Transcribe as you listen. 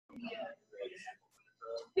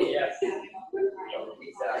Yes.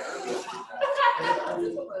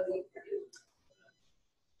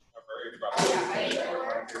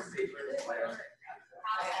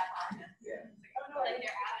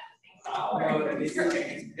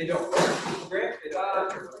 They don't work.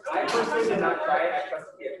 I personally did not try it. I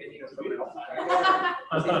trusted the opinion of someone else.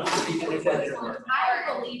 I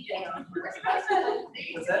believe you.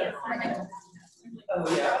 What's that?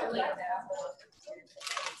 Oh, yeah.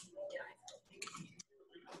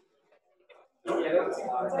 Yeah, that was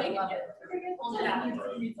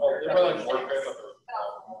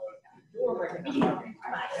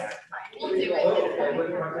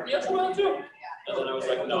Yes, well, too. And then I was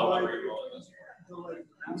like, no, I'm re-rolling this.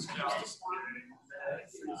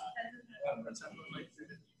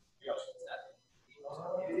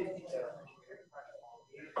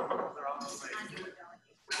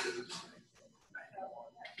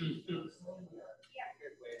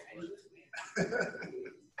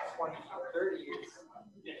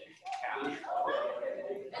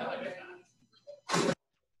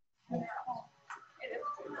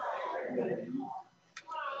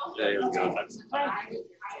 There we go.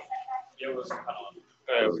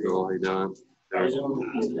 There we go. How you doing?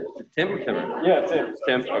 Tim or Tim? Yeah, Tim.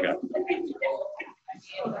 Tim, okay.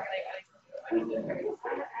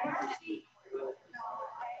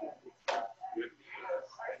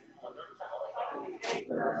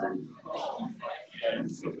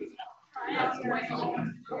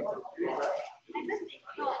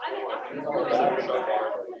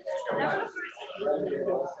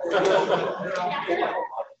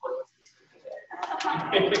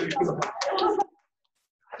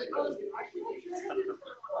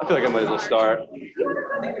 I feel like I might as well start.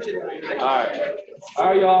 All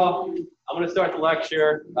right, y'all. I'm going to start the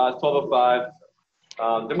lecture. It's 12:05.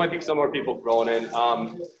 There might be some more people rolling in.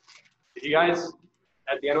 If you guys,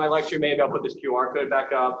 at the end of my lecture, maybe I'll put this QR code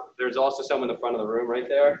back up. There's also some in the front of the room right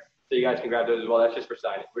there, so you guys can grab those as well. That's just for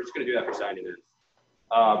signing. We're just going to do that for signing in.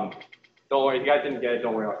 Don't worry, if you guys didn't get it,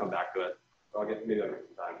 don't worry, I'll come back to it. Or I'll get maybe some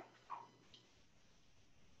time.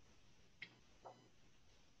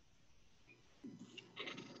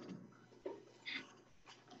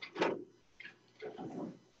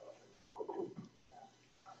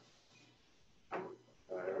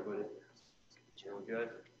 All right, everybody. Feeling good?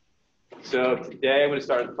 So today I'm going to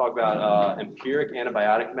start to talk about empiric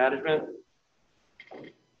antibiotic management.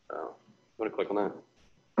 So I'm going to click on that.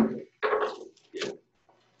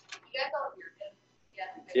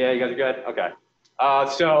 Yeah, you guys are good? Okay.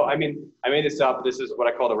 So I made this up. This is what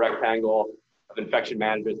I call the rectangle of infection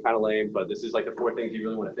management. It's kind of lame, but this is like the 4 things you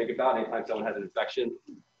really want to think about anytime someone has an infection.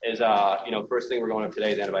 Is first thing we're going over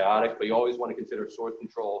today is antibiotics, but you always want to consider source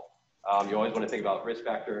control. You always want to think about risk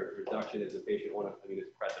factor reduction. Is the patient on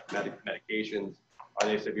immunosuppressive medications? Are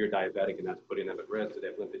they severe diabetic and that's putting them at risk? Do they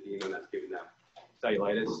have lymphedema and that's giving them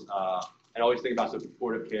cellulitis? And always think about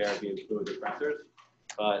supportive care being fluid depressors.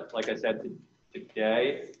 But like I said,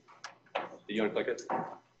 today, do you want to click it?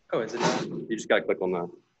 Oh, is it? You just got to click on that.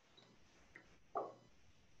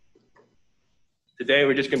 Today,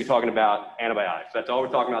 we're just going to be talking about antibiotics. That's all we're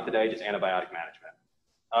talking about today, just antibiotic management.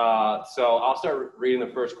 So I'll start reading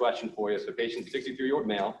the first question for you. So patient, 63-year-old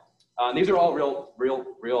male. These are all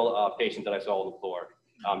real patients that I saw on the floor,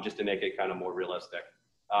 just to make it kind of more realistic.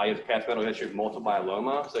 He has a past medical history of multiple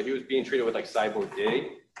myeloma. So he was being treated with like Cyborg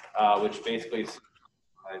D, which basically is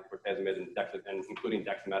bortezomib and including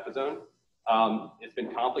dexamethasone. It's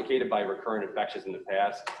been complicated by recurrent infections in the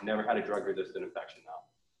past. Never had a drug-resistant infection though.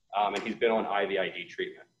 And he's been on IVIG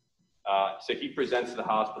treatment. So he presents to the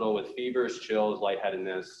hospital with fevers, chills,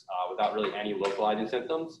 lightheadedness, without really any localizing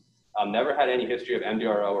symptoms. Never had any history of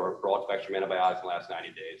MDRO or broad spectrum antibiotics in the last 90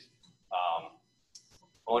 days.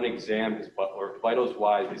 On exam, or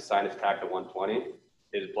vitals-wise, his sinus tached at 120.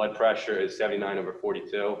 His blood pressure is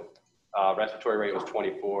 79/42. Respiratory rate was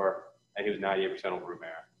 24, and he was 98% on room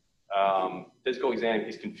air. Physical exam,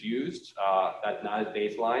 he's confused. That's not his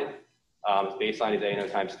baseline. His baseline is ANO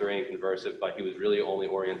times 3 and conversive, but he was really only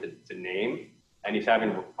oriented to name. And he's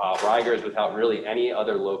having rigors without really any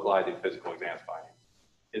other localizing physical exams finding.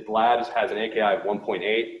 His labs has an AKI of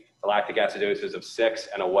 1.8, a lactic acidosis of 6,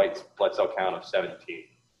 and a white blood cell count of 17.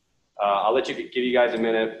 I'll give you guys a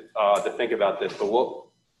minute to think about this, but what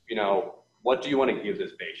do you want to give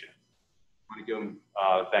this patient? You want to give him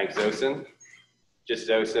Vanc-Zosyn? Just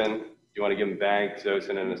Zosyn? You want to give him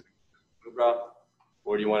Vanc-Zosyn and a Ubra?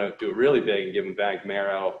 Or do you want to do it really big and give them Vanc,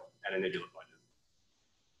 Marrow, and a Nidula budget?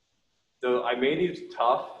 So I made these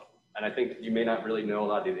tough, and I think you may not really know a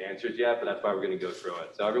lot of these answers yet, but that's why we're going to go through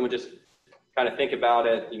it. So everyone just kind of think about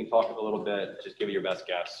it. You can talk a little bit. Just give it your best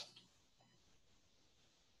guess.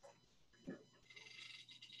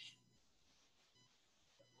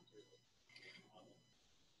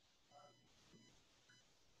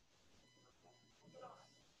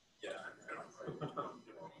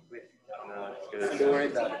 good. Don't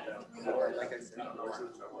worry about it though. Like I said,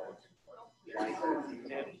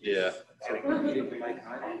 Yeah.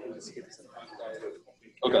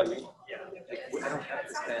 Okay. Okay. I don't have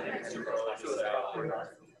to spend any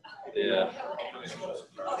Yeah.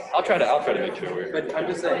 I'll try to make sure we're. But I'm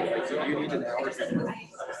just saying, like, you need an hour to.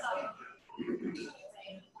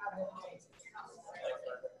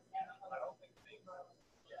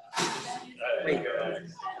 Wait, I'm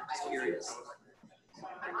just curious.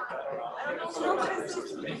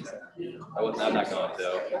 I'm not going to.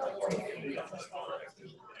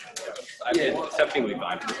 I mean, 17 will be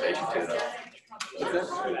fine for this patient too, though. What's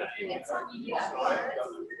that?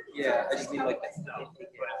 Yeah, I just mean like.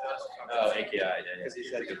 Oh, AKI, yeah. Because you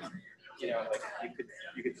said, you know, like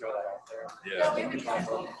you could throw that out there. Yeah.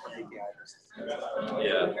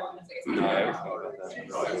 Yeah. No, I always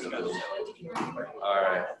thought about that. All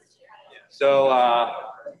right. So,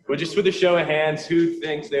 we'll just with a show of hands, who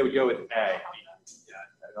thinks they would go with A?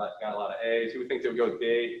 Got a lot of A's. Who thinks they would go with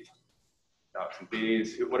B? Got some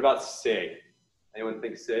B's. What about C? Anyone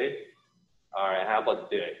think C? All right. How about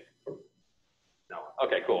D? No.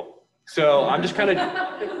 Okay. Cool. So I'm just kind of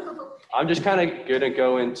gonna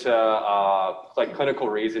go into like clinical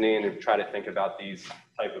reasoning and try to think about these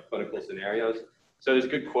type of clinical scenarios. So there's a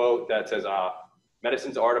good quote that says,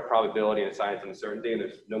 "Medicine's art of probability and science of uncertainty," and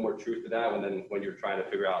there's no more truth to that when you're trying to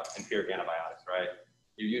figure out empiric antibiotics, right?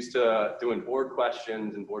 You're used to doing board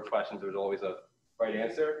questions, and board questions there's always a right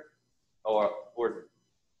answer, but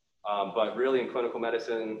really in clinical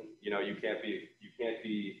medicine, you know, you can't be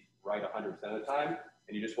right 100% of the time,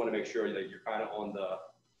 and you just want to make sure that you're kind of on the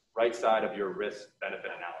right side of your risk-benefit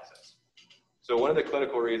analysis. So one of the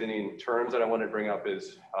clinical reasoning terms that I want to bring up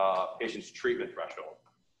is patient's treatment threshold.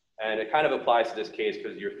 And it kind of applies to this case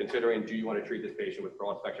because you're considering, do you want to treat this patient with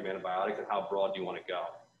broad-spectrum antibiotics, and how broad do you want to go?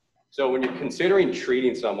 So when you're considering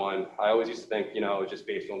treating someone, I always used to think, you know, it's just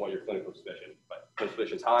based on what your clinical suspicion. But clinical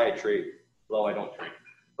suspicion's high, I treat; low, I don't treat.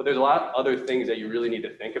 But there's a lot of other things that you really need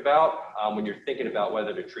to think about when you're thinking about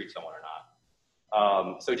whether to treat someone or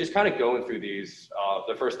not. So just kind of going through these,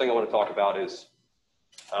 the first thing I want to talk about is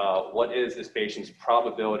what is this patient's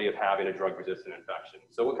probability of having a drug-resistant infection?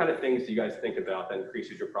 So what kind of things do you guys think about that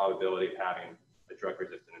increases your probability of having a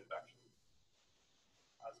drug-resistant infection?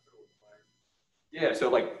 Yeah, so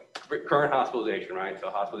like current hospitalization, right? So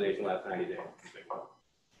hospitalization last 90 days.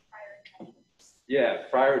 Yeah,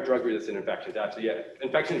 prior drug-resistant infections. Absolutely, yeah.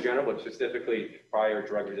 Infection in general, but specifically prior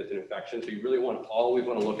drug-resistant infection. So you really always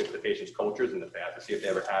want to look at the patient's cultures in the past to see if they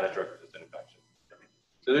ever had a drug-resistant infection.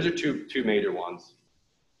 So those are two major ones.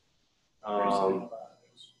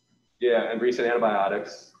 Yeah, and recent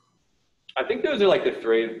antibiotics. I think those are like the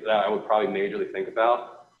three that I would probably majorly think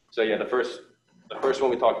about. So yeah, the first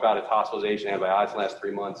one we talked about is hospitalization, antibiotics in the last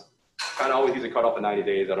 3 months. Kind of always use a cutoff of 90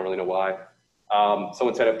 days. I don't really know why.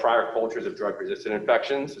 Someone said prior cultures of drug-resistant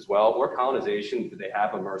infections as well, or colonization. Did they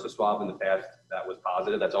have a MRSA swab in the past that was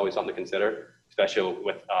positive? That's always something to consider, especially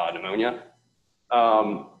with pneumonia.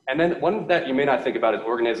 And then one that you may not think about is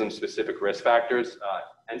organism-specific risk factors.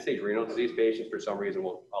 End-stage renal disease patients, for some reason,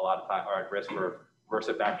 a lot of time are at risk for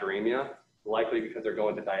MRSA bacteremia, likely because they're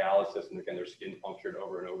going to dialysis and again, their skin punctured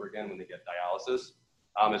over and over again when they get dialysis,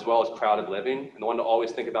 as well as crowded living. And the one to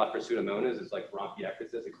always think about for Pseudomonas is like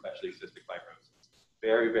bronchiectasis, especially cystic fibrosis.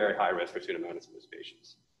 Very, very high risk for Pseudomonas in those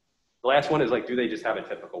patients. The last one is like, do they just have a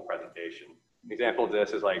typical presentation? An example of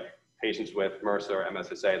this is like patients with MRSA or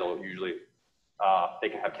MSSA, they'll usually, they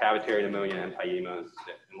can have cavitary pneumonia, empyemas, and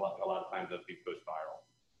a lot of times they'll be post-viral.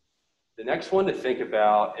 The next one to think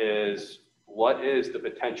about is what is the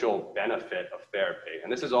potential benefit of therapy?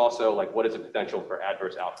 And this is also like, what is the potential for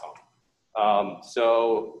adverse outcome?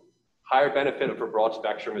 So higher benefit for broad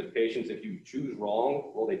spectrum is patients, if you choose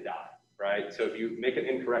wrong, will they die, right? So if you make an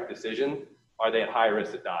incorrect decision, are they at high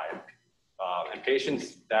risk to die? And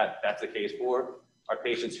patients that's the case for are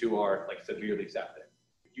patients who are like severely septic.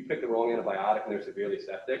 If you pick the wrong antibiotic and they're severely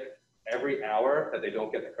septic, every hour that they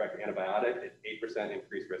don't get the correct antibiotic is 8%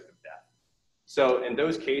 increased risk of death. So in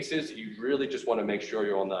those cases, you really just want to make sure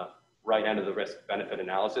you're on the right end of the risk-benefit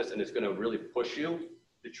analysis, and it's going to really push you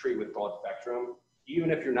to treat with broad spectrum,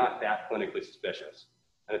 even if you're not that clinically suspicious.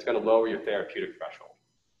 And it's going to lower your therapeutic threshold.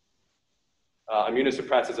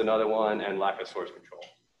 Immunosuppress is another one, and lack of source control.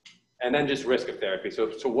 And then just risk of therapy. So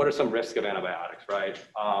what are some risks of antibiotics, right?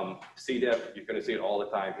 C. diff, you're going to see it all the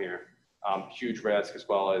time here. Huge risk, as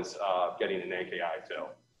well as getting an AKI too.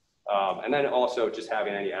 And then also just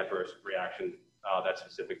having any adverse reaction that's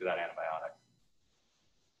specific to that antibiotic.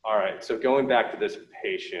 All right, so going back to this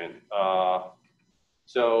patient.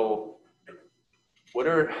 So what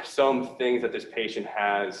are some things that this patient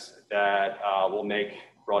has that will make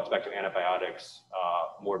broad spectrum antibiotics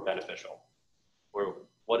more beneficial? Or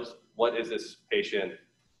what is this patient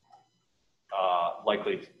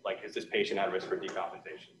likely, like, is this patient at risk for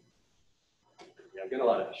decompensation? Yeah, I'm getting a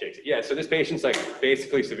lot of shakes. Yeah, so this patient's like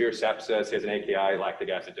basically severe sepsis, he has an AKI, lactic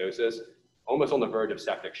acidosis, almost on the verge of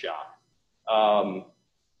septic shock.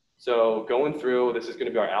 So going through, this is going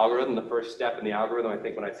to be our algorithm. The first step in the algorithm, I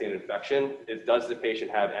think, when I see an infection, is does the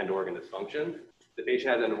patient have end organ dysfunction? If the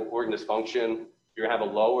patient has end organ dysfunction, you're going to have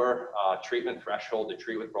a lower treatment threshold to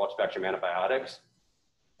treat with broad spectrum antibiotics.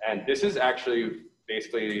 And this is actually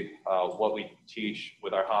basically what we teach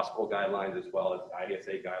with our hospital guidelines as well as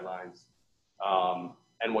IDSA guidelines.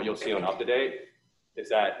 And what you'll see on UpToDate is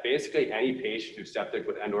that basically any patient who's septic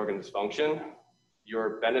with end organ dysfunction,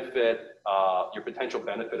 your potential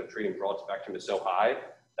benefit of treating broad spectrum is so high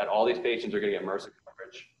that all these patients are going to get MRSA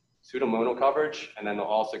coverage, pseudomonal coverage, and then they're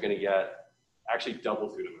also going to get actually double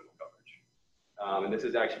pseudomonal coverage. And this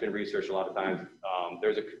has actually been researched a lot of times.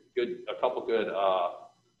 There's a couple good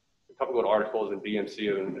articles in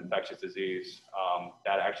BMC and infectious disease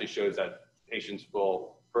that actually shows that patients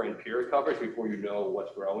will, for empiric coverage, before you know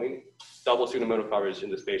what's growing, double pseudomonal coverage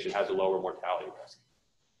in this patient has a lower mortality risk.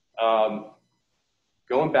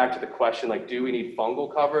 Going back to the question, like, do we need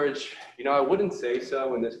fungal coverage? You know, I wouldn't say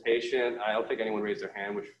so in this patient. I don't think anyone raised their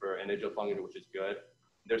hand, which for individual fungal, which is good.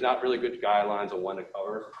 There's not really good guidelines on when to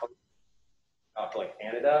cover. For like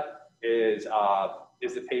Canada is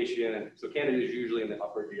the patient, so Canada is usually in the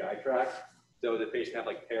upper GI tract. So the patient have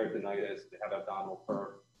like peritonitis, they have abdominal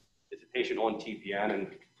perf. Is the patient on TPN?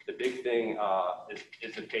 And the big thing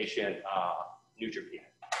is the patient neutropenia,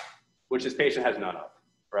 which this patient has none of,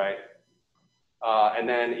 right? And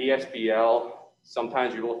then ESBL,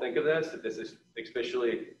 sometimes you will think of this, that this is,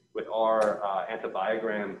 especially with our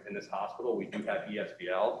antibiogram in this hospital, we do have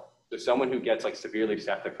ESBL. So someone who gets like severely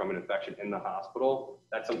septic from an infection in the hospital,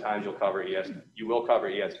 that sometimes you will cover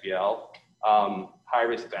ESBL. High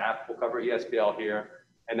risk VAP will cover ESBL here.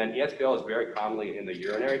 And then ESBL is very commonly in the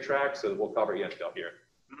urinary tract, so we'll cover ESBL here.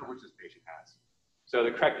 I don't know which this patient has. So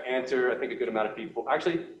the correct answer, I think a good amount of people, is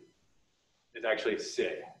actually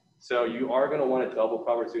C. So you are going to want to double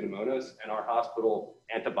cover Pseudomonas, and our hospital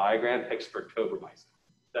antibiogram picks for tobramycin.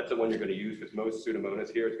 That's the one you're going to use because most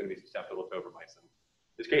Pseudomonas here is going to be susceptible to tobramycin.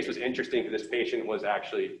 This case was interesting because this patient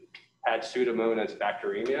had Pseudomonas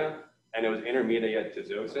bacteremia, and it was intermediate to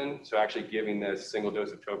zosyn. So actually giving this single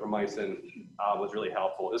dose of tobramycin was really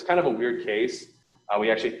helpful. It was kind of a weird case.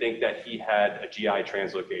 We actually think that he had a GI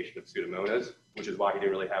translocation of Pseudomonas, which is why he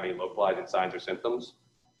didn't really have any localizing signs or symptoms.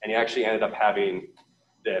 And he actually ended up having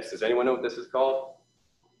this. Does anyone know what this is called?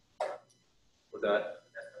 What's that?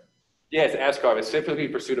 Yeah, it's ASCARB. It's typically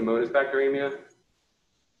for Pseudomonas bacteremia.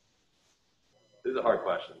 This is a hard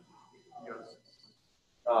question.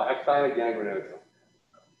 Ecthymic gangrenosis.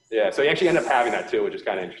 Yeah, so he actually ended up having that too, which is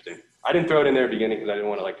kind of interesting. I didn't throw it in there at the beginning because I didn't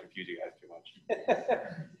want to like confuse you guys too much.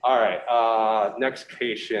 All right, next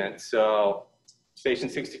patient. So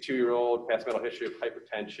patient, 62-year-old, past medical history of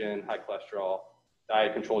hypertension, high cholesterol,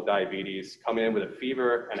 diet-controlled diabetes, coming in with a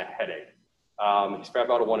fever and a headache. He's FeV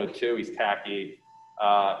vital 102, he's tachy.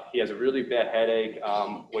 He has a really bad headache.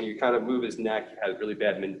 When you kind of move his neck, he has really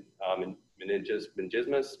bad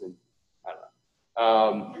meningismus. I don't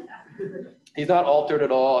know. He's not altered at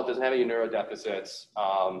all, doesn't have any neurodeficits.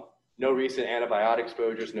 No recent antibiotic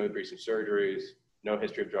exposures, no recent surgeries, no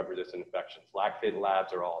history of drug-resistant infections. Lactate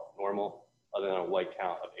labs are all normal, other than a white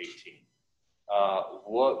count of 18.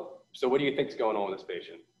 So what do you think is going on with this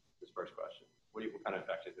patient? This first question. What kind of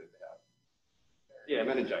infections did they have? Yeah,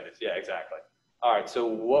 meningitis. Yeah, exactly. All right, so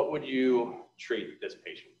what would you treat this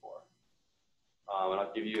patient for? And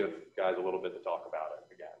I'll give you guys a little bit to talk about it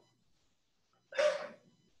again.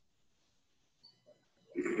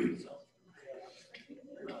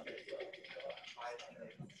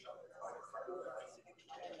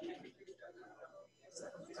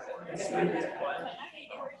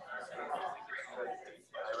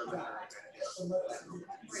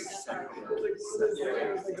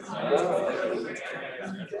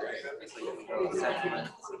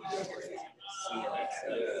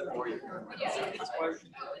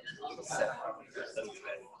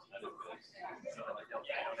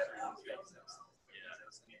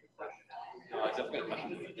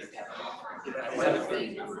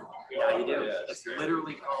 Yeah, you do. It's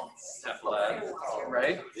literally called cephalad,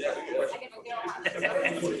 right? Yeah.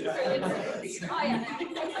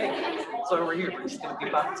 So over here, we're just gonna be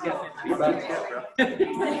about to get, bro.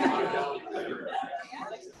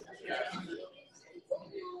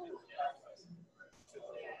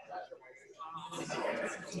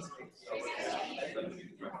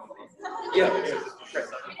 Yeah.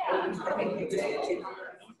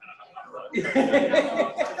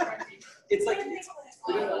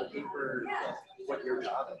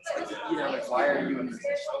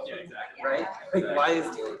 Like,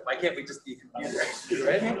 why can't we just be computers?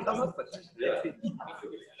 Right? Come up with that. Yeah.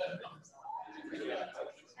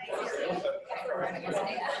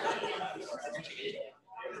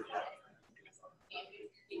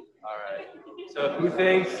 All right. So who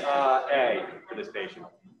thinks A for this patient?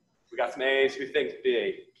 We got some A's. Who thinks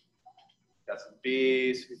B? Got some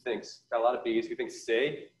B's. Who thinks? Got a lot of B's. Who thinks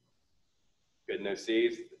C? Good, no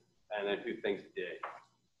C's. And then who thinks D?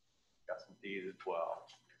 Got some D's as well.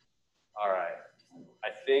 All right. I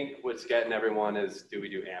think what's getting everyone is, do we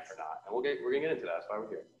do AMP or not? And we're gonna get into that. That's why we're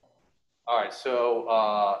here. All right. So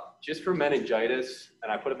just for meningitis,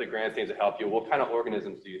 and I put up the grand things to help you. What kind of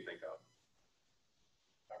organisms do you think of?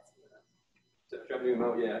 Strep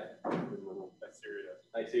pneumo, yeah.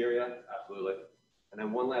 Neisseria, absolutely. And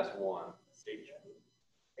then one last one.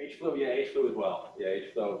 H-flu, yeah, H-flu as well. Yeah,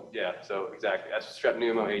 H-flu, yeah, so exactly. That's strep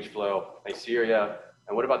pneumo, H-flu, Neisseria.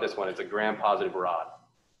 And what about this one? It's a gram-positive rod.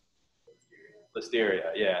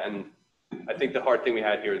 Listeria, yeah. And I think the hard thing we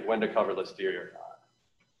had here is when to cover listeria or not.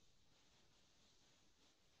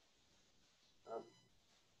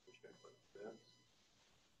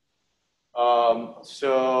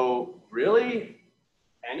 So really,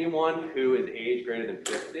 anyone who is age greater than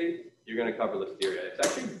 50, you're going to cover listeria. It's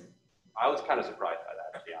actually, I was kind of surprised by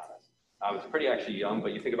that, to be honest. I was pretty actually young,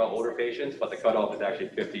 but you think about older patients, but the cutoff is actually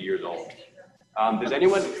 50 years old. Does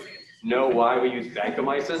anyone know why we use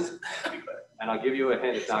vancomycin? And I'll give you a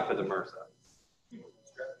hint, it's not because of MRSA.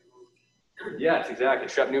 Yes, exactly,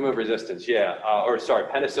 strep pneumo resistance, yeah.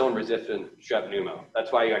 Penicillin resistant strep pneumo.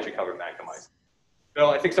 That's why you actually cover vancomycin. Bill,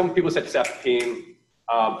 I think some people said cefepime.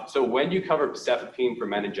 So when you cover cefepime for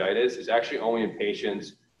meningitis, it's actually only in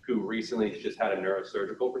patients who recently just had a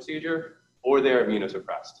neurosurgical procedure or they're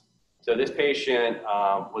immunosuppressed. So this patient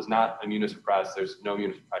was not immunosuppressed. There's no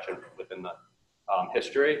immunosuppression within the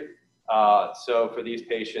history. So for these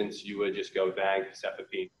patients, you would just go vanc,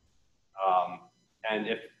 cefepime. And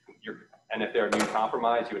if they're immune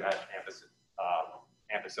compromised, you would add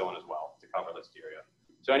ampicillin as well to cover listeria.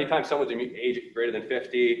 So anytime someone's age greater than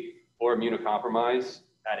 50 or immunocompromised,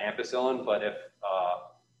 add ampicillin. But if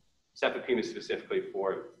cefepime is specifically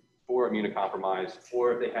for immunocompromised,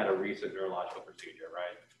 or if they had a recent neurological procedure,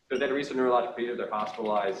 right? So if they had a recent neurological procedure, they're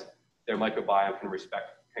hospitalized, their microbiome can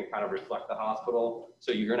kind of reflect the hospital.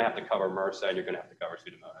 So you're gonna have to cover MRSA and you're gonna have to cover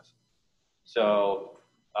Pseudomonas. So,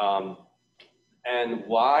 and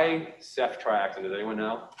why ceftriaxone, does anyone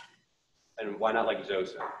know? And why not like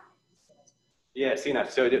Zosyn? Yeah,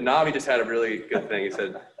 CNS. So Navi just had a really good thing. He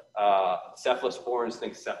said, cephalosporins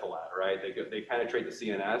think cephalad, right? They penetrate the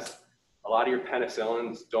CNS. A lot of your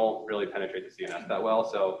penicillins don't really penetrate the CNS that well.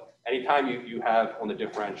 So anytime you have on the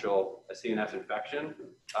differential a CNS infection,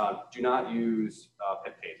 do not use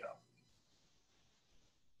piptazo.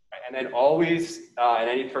 And then always, in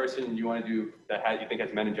any person you want to do that you think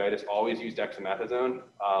has meningitis, always use dexamethasone.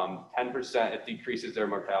 10%, it decreases their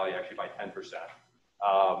mortality actually by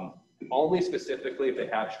 10%. Only specifically if they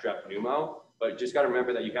have strep pneumo, but just got to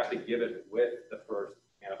remember that you have to give it with the first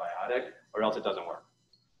antibiotic or else it doesn't work.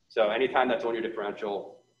 So anytime that's on your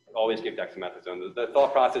differential, always give dexamethasone. The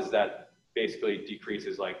thought process is that basically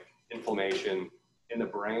decreases like inflammation in the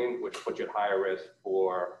brain, which puts you at higher risk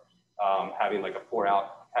for having like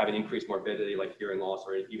having increased morbidity like hearing loss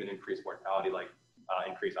or even increased mortality like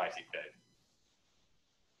increased ICP.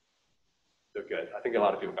 So good. I think a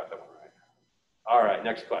lot of people got that one right. All right,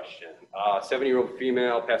 next question. 70-year-old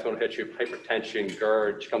female, past medical history of hypertension,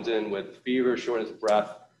 GERD. She comes in with fever, shortness of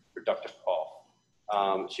breath, productive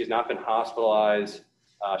cough. She's not been hospitalized.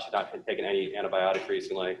 She's not taken any antibiotics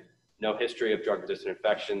recently. No history of drug-resistant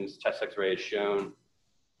infections. Chest X-ray is shown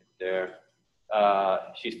there.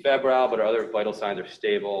 She's febrile, but her other vital signs are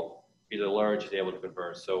stable. She's alert. She's able to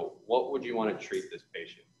converse. So what would you want to treat this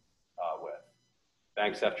patient with?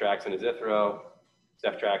 Vanc, ceftriaxone, azithro,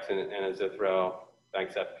 ceftriaxone and azithro,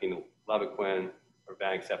 vanc, cefepime, levaquin, or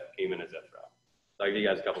vanc, cefepime, and azithro. So I'll give you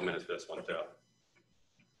guys a couple minutes for this one too.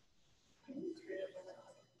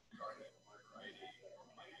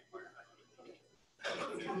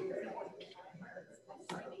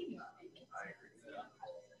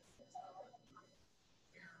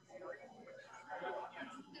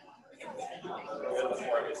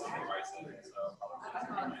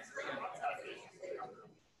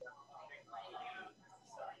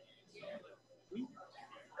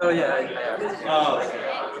 Oh yeah, yeah. Oh,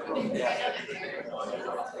 yeah.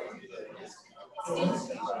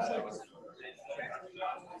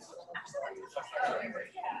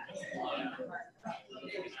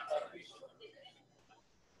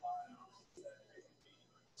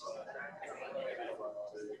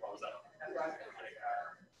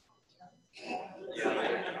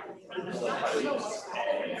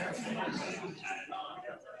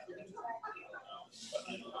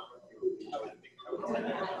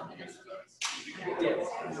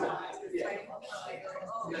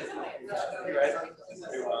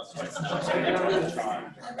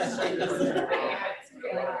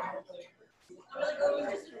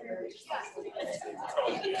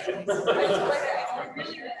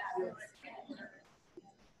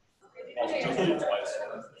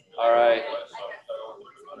 All right.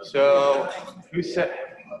 So, who said?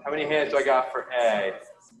 How many hands do I got for A?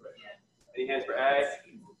 Any hands for A?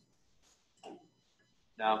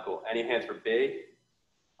 No, cool. Any hands for B?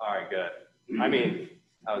 All right, good. I mean,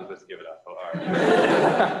 I was supposed to give it up. Oh,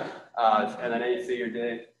 all right. And then A, C, or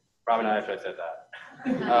D? Probably not after I said that.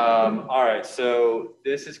 All right, so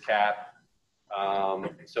this is CAP.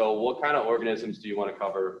 So what kind of organisms do you want to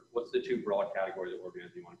cover? What's the two broad categories of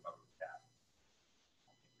organisms you want to cover with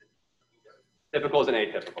CAP? Typicals and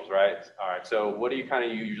atypicals, right? All right, so what do you kind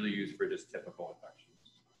of usually use for just typical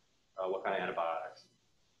infections? What kind of antibiotics?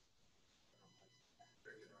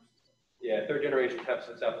 Yeah, third generation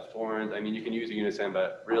cephalosporins. I mean, you can use a Unicin,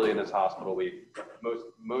 but really in this hospital, we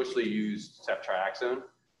mostly use ceftriaxone.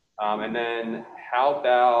 And then how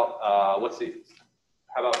about how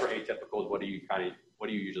about for atypicals? What do you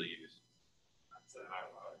usually use?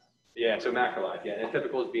 Yeah, so macrolide. Yeah,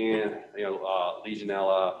 atypicals being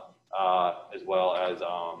Legionella, as well as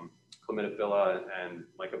chlamydophila and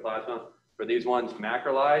mycoplasma. For these ones,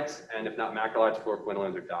 macrolides, and if not macrolides,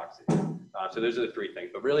 fluoroquinolines or doxy. So those are the three things.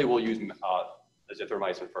 But really, we'll use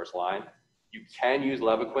azithromycin first line. You can use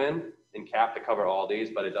Levaquin in CAP to cover all these,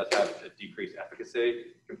 but it does have a decreased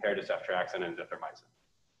efficacy compared to ceftriaxone and azithromycin.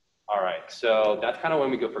 All right, so that's kind of when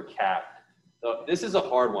we go for CAP. So this is a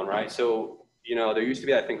hard one, right? So, there used to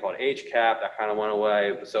be that thing called HCAP, that kind of went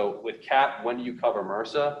away. So with CAP, when do you cover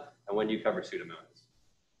MRSA and when do you cover Pseudomonas?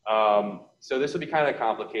 So this will be kind of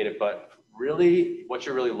complicated, but really what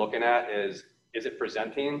you're really looking at is it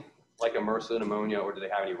presenting like a MRSA pneumonia, or do they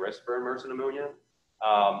have any risk for MRSA pneumonia?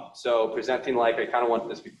 So presenting like, I kind of went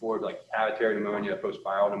this before, like cavitary pneumonia,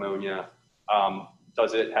 post-viral pneumonia.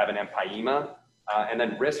 Does it have an empyema? And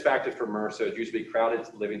then risk factors for MRSA is usually crowded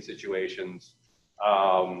living situations,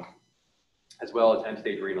 as well as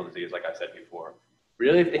end-stage renal disease, like I said before.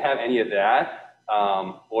 Really, if they have any of that,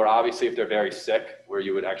 or obviously if they're very sick, where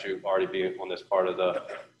you would actually already be on this part of the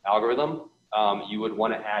algorithm, you would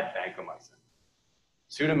want to add vancomycin.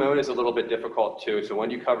 Pseudomonas is a little bit difficult too. So when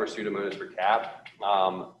you cover Pseudomonas for CAP,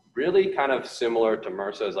 really kind of similar to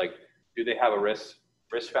MRSA is like, do they have a risk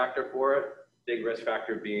factor for it? Big risk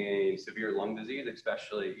factor being severe lung disease,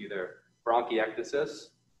 especially either bronchiectasis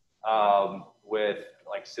with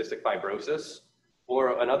like cystic fibrosis,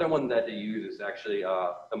 or another one that they use is actually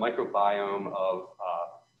the microbiome of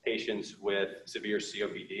patients with severe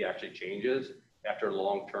COPD actually changes after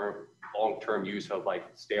long-term use of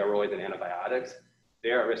like steroids and antibiotics.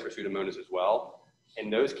 They're at risk for Pseudomonas as well. In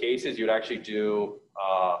those cases, you'd actually do,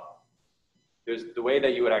 the way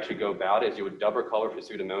that you would actually go about it is you would double color for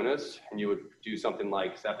Pseudomonas, and you would do something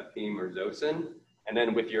like cefepime or Zosyn, and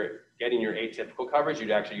then with getting your atypical coverage, you'd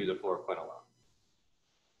actually use a fluoroquinolone.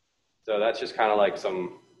 So that's just kind of like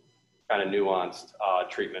some kind of nuanced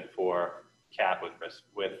treatment for CAP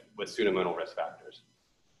with Pseudomonal risk factors.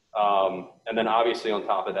 And then obviously on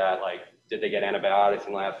top of that, like, did they get antibiotics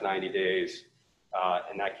in the last 90 days?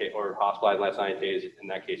 In that case, or hospitalized in the last 90 days, in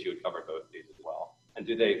that case, you would cover both of these as well. And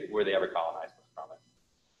were they ever colonized from it?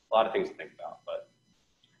 A lot of things to think about, but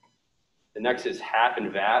the next is HAP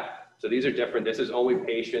and VAP. So these are different. This is only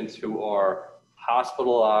patients who are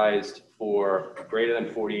hospitalized for greater than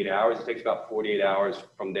 48 hours. It takes about 48 hours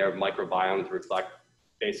from their microbiome to reflect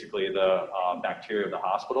basically the bacteria of the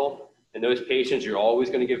hospital. In those patients, you're always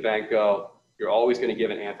going to give Vanco. You're always going to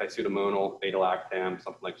give an anti-Pseudomonal, beta-lactam,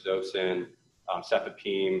 something like Zosyn,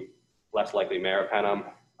 cefepime, less likely meropenem.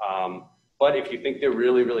 But if you think they're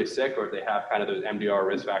really, really sick, or if they have kind of those MDR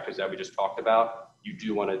risk factors that we just talked about, you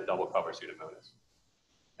do want to double cover Pseudomonas.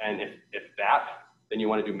 And if that, then you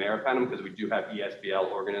want to do meropenem, because we do have ESBL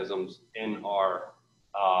organisms in our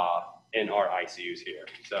ICUs here.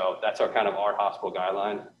 So that's our hospital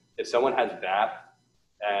guideline. If someone has that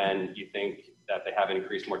and you think that they have an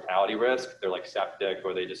increased mortality risk, they're like septic,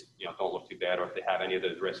 or they just don't look too bad, or if they have any of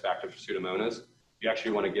those risk factors for Pseudomonas, you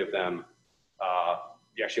actually want to give them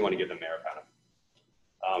meropenem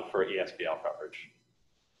for ESBL coverage.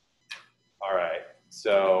 All right,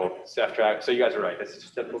 so ceftriaxone. So you guys are right. This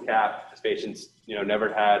is typical CAP. This patient's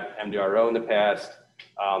never had MDRO in the past.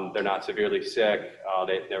 They're not severely sick.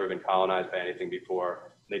 They've never been colonized by anything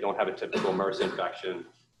before. They don't have a typical MRSA infection,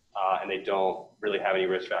 and they don't really have any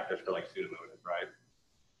risk factors for like Pseudomonas, right?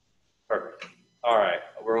 Perfect. All right,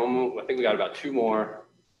 I think we got about 2 more.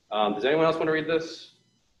 Does anyone else want to read this? Is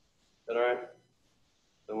that all right?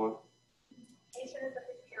 Someone? Patient is a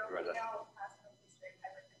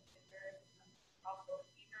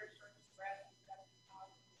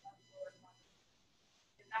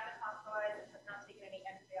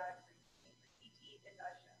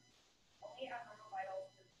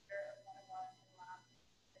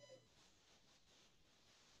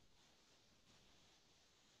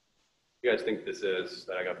you guys think this is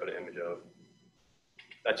that I got to put an image of?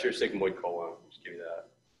 That's your sigmoid colon. Just give you that.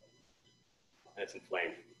 And it's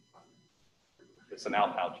inflamed with some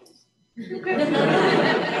out pouches.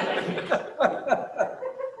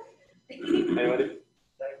 Anybody?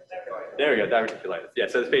 There we go, diverticulitis. Yeah,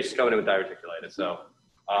 so this patient's coming in with diverticulitis. So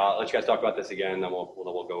let you guys talk about this again, and then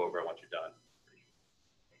we'll go over it once you're done.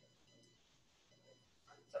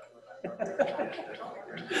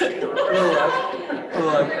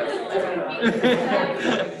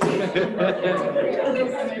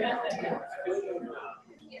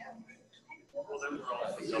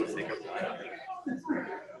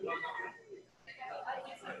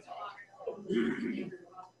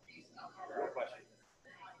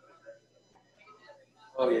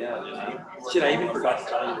 Oh yeah. Shit, I even forgot to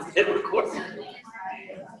tell you to hit record.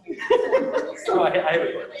 Oh, I have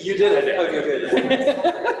it. You did it. Okay, good.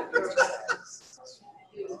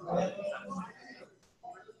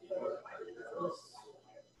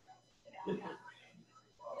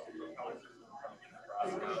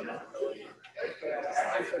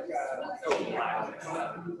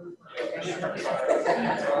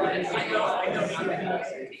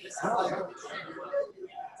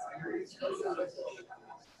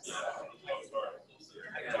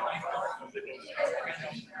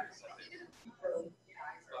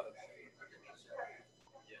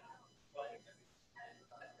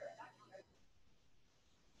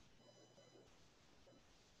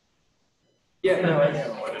 Yeah, no, I know.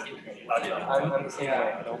 I'm the same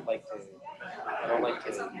way. I don't like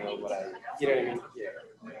to know what I, you know what I mean? Yeah.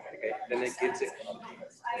 Okay, then it gets it.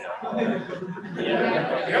 It's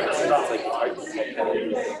like hard to set that up.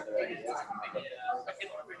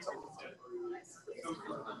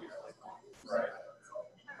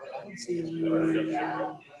 I don't see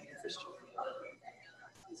Christian.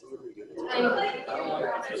 I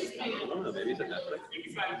don't know, maybe it's a Netflix.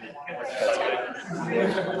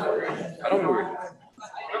 I don't know where it is.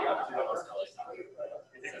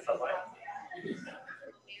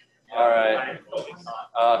 All right.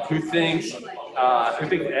 Who thinks A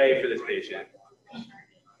for this patient?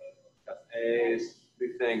 Got A's. Who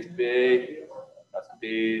thinks B? Got some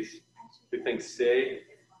B's. Who thinks C?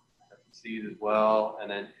 Got some C's as well. And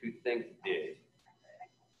then who thinks D?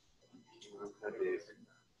 Got D's.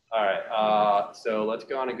 All right. So let's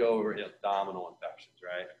go on and go over abdominal infections,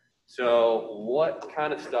 right? So what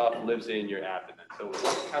kind of stuff lives in your abdomen? So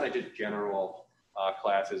what kind of just general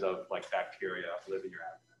classes of like bacteria live in your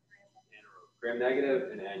abdomen?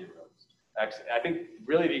 Gram-negative and anaerobes. I think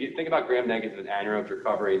really if you think about gram-negative and anaerobes, you're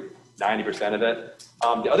covering 90% of it.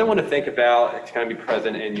 The other one to think about, it's going to be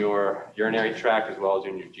present in your urinary tract as well as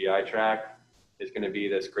in your GI tract, is going to be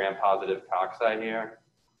this gram-positive cocci here.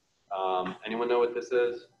 Anyone know what this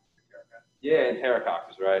is? Yeah,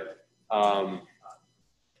 enterococcus, right?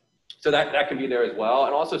 So that can be there as well.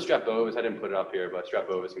 And also strep bovis, I didn't put it up here, but strep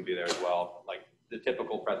bovis can be there as well. Like the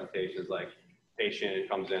typical presentation is like patient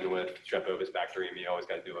comes in with strep bovis bacterium, you always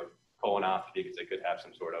got to do a colonoscopy because they could have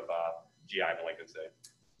some sort of GI malignancy.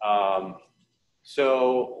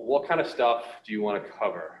 So what kind of stuff do you want to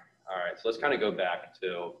cover? All right, so let's kind of go back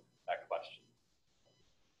to that question.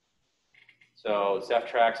 So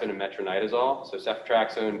ceftriaxone and metronidazole. So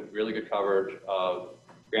ceftriaxone, really good coverage of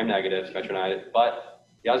gram-negatives, metronidazole, but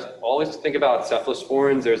you guys always think about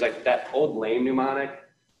cephalosporins. There's like that old lame mnemonic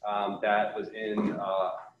that was in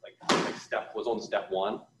was on step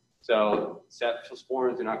 1. So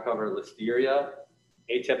cephalosporins do not cover listeria,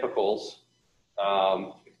 atypicals,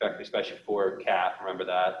 especially for cat, remember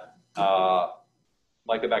that,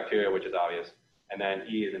 mycobacteria, which is obvious, and then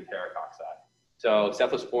E is enterococci. So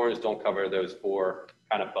cephalosporins don't cover those 4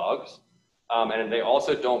 kind of bugs, and they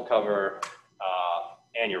also don't cover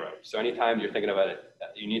anaerobes. So anytime you're thinking about it,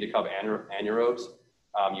 you need to cover anaerobes,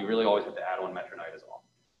 you really always have to add on metronidazole.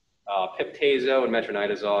 Piptazo and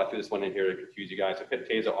metronidazole, I threw this one in here to confuse you guys. So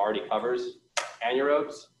piptazo already covers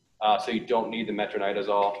anaerobes, so you don't need the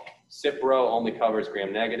metronidazole. Cipro only covers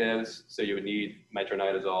gram-negatives, so you would need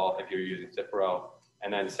metronidazole if you're using Cipro.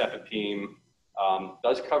 And then cefepime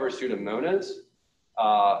does cover pseudomonas,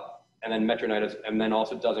 and then metronidazole, and then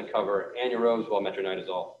also doesn't cover anaerobes, while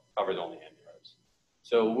metronidazole covers only anaerobes.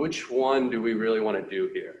 So which one do we really want to do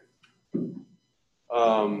here?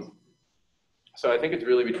 So I think it's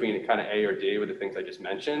really between kind of A or D with the things I just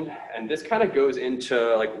mentioned. And this kind of goes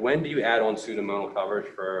into like, when do you add on pseudomonal coverage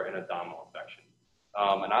for an abdominal infection?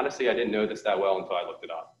 And honestly, I didn't know this that well until I looked it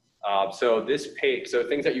up. So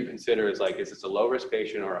things that you consider is like, is this a low risk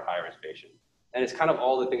patient or a high risk patient? And it's kind of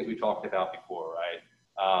all the things we talked about before, right?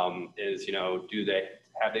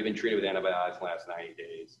 Have they been treated with antibiotics the last 90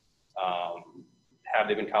 days? have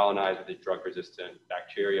they been colonized with a drug-resistant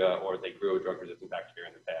bacteria, or they grew a drug-resistant bacteria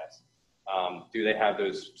in the past? Do they have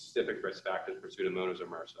those specific risk factors for Pseudomonas or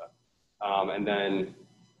MRSA? And then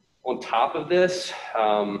on top of this,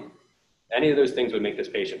 any of those things would make this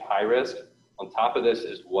patient high risk. On top of this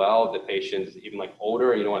as well, the patient is even like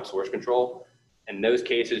older and you don't have source control. In those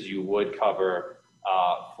cases, you would cover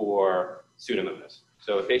for Pseudomonas.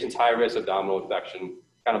 So if patient's high risk of abdominal infection,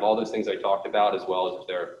 kind of all those things I talked about, as well as if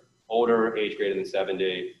they're older, age greater than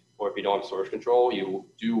 70, or if you don't have source control, you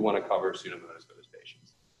do want to cover Pseudomonas for those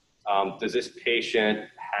patients. Does this patient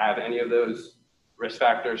have any of those risk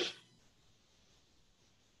factors?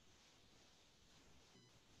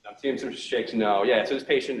 I'm seeing some shakes, no. Yeah, so this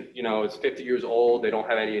patient, you know, is 50 years old. They don't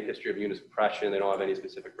have any history of immunosuppression. They don't have any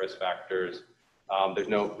specific risk factors. There's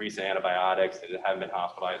no recent antibiotics. They haven't been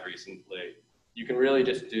hospitalized recently. You can really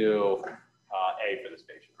just do A for this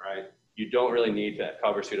patient, right? You don't really need to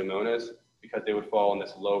cover Pseudomonas because they would fall in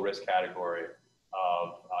this low risk category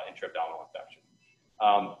of intra-abdominal infection.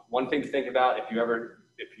 One thing to think about, if you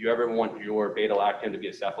ever want your beta-lactam to be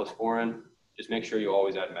a cephalosporin, just make sure you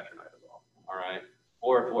always add metronidazole, all right?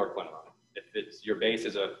 Or fluoroquinolone. If it's your base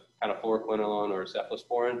is a kind of fluoroquinolone or a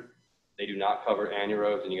cephalosporin, they do not cover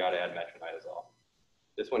anaerobes, and you got to add metronidazole.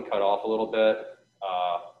 This one cut off a little bit.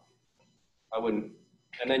 I wouldn't.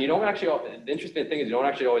 And then you don't actually. The interesting thing is you don't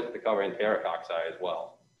actually always have to cover enteric oxide as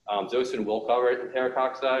well. Zosyn will cover enteric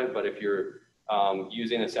oxide, but if you're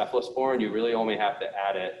using a cephalosporin, you really only have to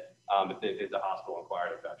add it if it's a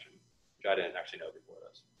hospital-acquired infection, which I didn't actually know before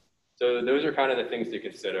this. So those are kind of the things to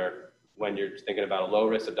consider when you're thinking about a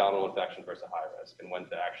low-risk abdominal infection versus high risk, and when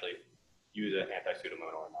to actually use an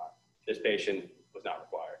anti-Pseudomonas or not. This patient was not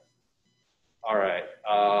required. All right,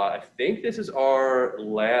 I think this is our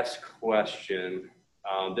last question.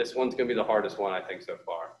 This one's going to be the hardest one, I think, so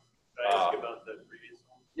far. Can I ask about the previous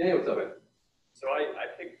one? Yeah, what's up, man? So I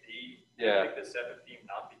picked D. Yeah. I picked the 17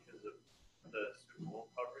 not because of the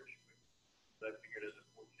suitable coverage, but I figured as a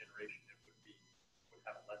fourth generation it would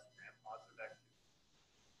have less gram-positive activity,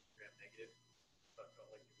 gram-negative. So I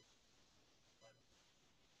felt like it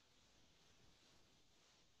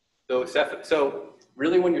was. So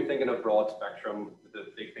really, when you're thinking of broad spectrum,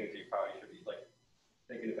 the big things you probably should be like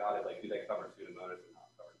thinking about it, like do they cover Pseudomonas or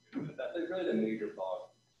not cover Pseudomonas? That's really the major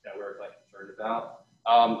thought that we're like concerned about.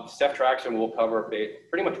 Ceftriaxone will cover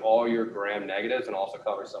pretty much all your gram negatives and also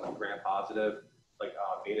cover some gram positive, like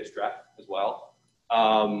beta strep as well.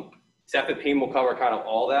 Cefepime will cover kind of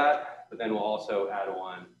all that, but then we'll also add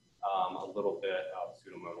on a little bit of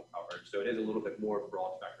Pseudomonal coverage. So it is a little bit more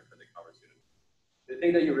broad spectrum because they cover Pseudomonas. The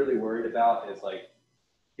thing that you're really worried about is like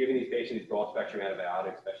giving these patients broad spectrum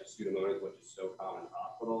antibiotics, especially Pseudomonas, which is so common in the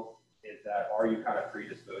hospital, is that are you kind of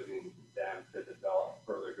predisposing them to develop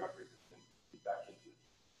further drug-resistant infections,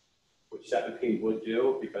 which cefepime would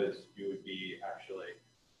do because you would be actually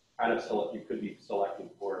kind of you could be selecting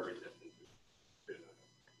for a resistance to Pseudomonas.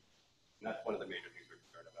 And that's one of the major things we're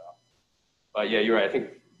concerned about. But yeah, you're right. I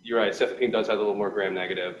think you're right. Cefepime does have a little more gram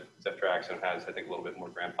negative. Ceftriaxone has, I think, a little bit more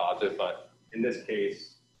gram positive. But in this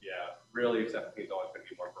case, yeah, really, cefepime is always going to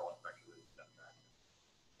be more broad spectrum than ceftriaxone.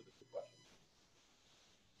 So this is the question.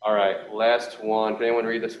 All right, last one. Can anyone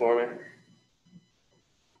read this for me?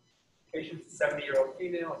 Patient's a 70-year-old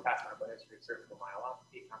female with past medical history of cervical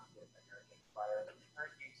myelopathy, complicated by neurotic fire, and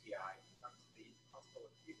current UTI. Comes to the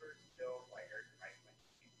hospital with fever, still white-haired, and right leg.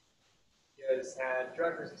 She has had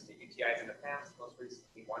drug-resistant UTIs in the past, most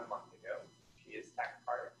recently 1 month ago. She is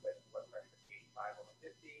tachycardic with blood pressure 85 over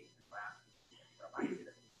 50, and last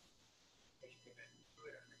patient came in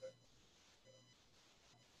fluid undergo.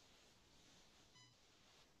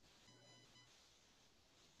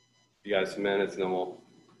 You guys some minutes, and then we'll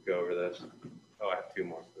go over this. Oh, I have 2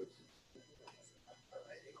 more. Oops.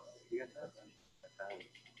 You got that?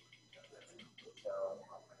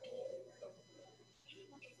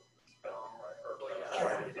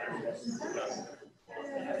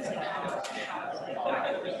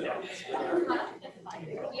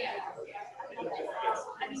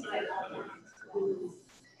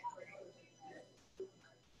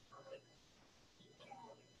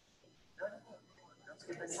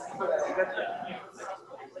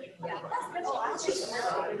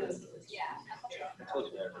 I told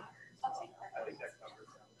you that. I think that covers it.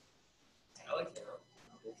 I like it.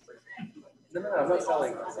 No, I'm not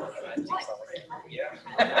selling. Yeah.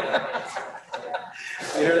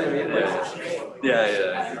 You know what I mean?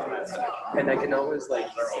 Yeah. And I can always like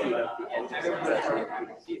speed up the engine so that I can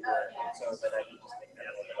just take that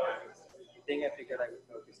a little bit. The thing I figured I would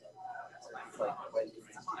focus on is like when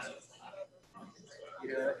you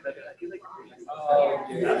know, I feel like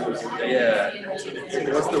Yeah.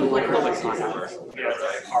 What's the rule for like hungover?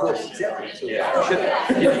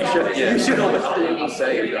 You should always People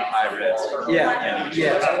say you're high risk.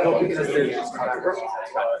 Yeah. Well, because there's just controversy.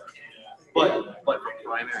 But for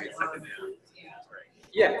primary and secondary.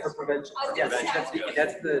 Yeah, for prevention. Yes,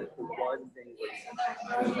 that's the one thing.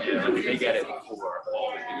 Yeah, but they get it before.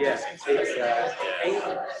 Yes, it's and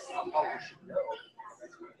probably should know.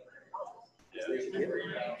 They should get it.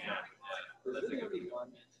 This is gonna be fun.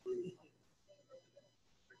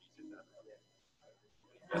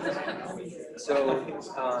 So,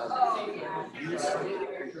 use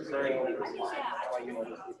currently why you want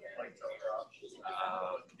to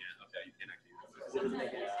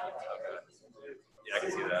Yeah, I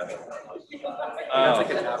can see that. that's like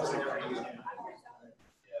an absolute.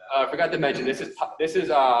 I forgot to mention this is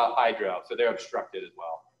hydro, so they're obstructed as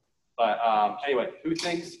well. But anyway, who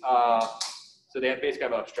thinks? So they basically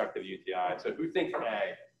have obstructive UTI. So who thinks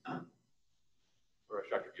A? Or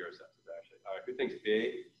obstructive urosepsis actually. All right, who thinks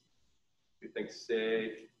B? Who thinks C?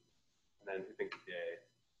 And then who thinks D?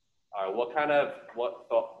 All right,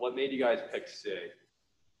 what made you guys pick C?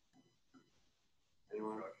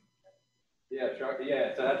 Anyone? Yeah,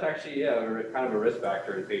 so that's actually kind of a risk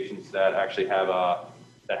factor in patients that actually have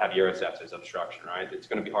urosepsis obstruction, right? It's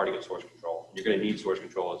going to be hard to get source control. You're going to need source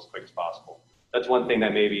control as quick as possible. That's one thing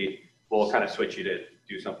that maybe will kind of switch you to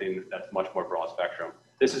do something that's much more broad spectrum.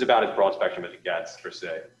 This is about as broad spectrum as it gets per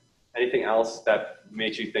se. Anything else that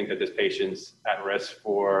makes you think that this patient's at risk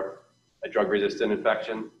for a drug-resistant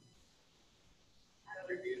infection?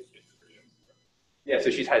 Yeah, so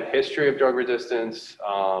she's had history of drug resistance.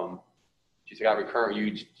 She's got recurrent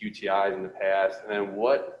UTIs in the past. And then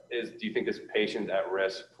do you think this patient's at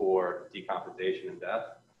risk for decompensation and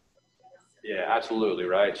death? Yeah, absolutely,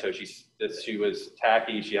 right? So she was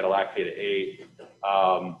tacky, she had a lactate of 8.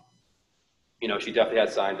 She definitely had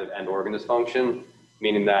signs of end organ dysfunction,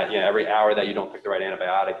 meaning that every hour that you don't pick the right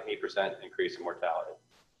antibiotic, 8% increase in mortality.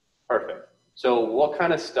 Perfect. So what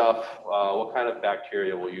kind of stuff, what kind of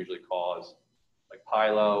bacteria will usually cause like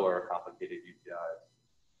pylo or complicated UTIs?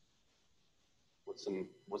 What's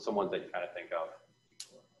some ones that you kind of think of?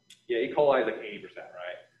 Yeah, E. coli is like 80%,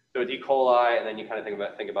 right? So it's E. coli, and then you kind of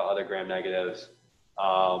think about other gram negatives.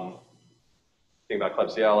 Think about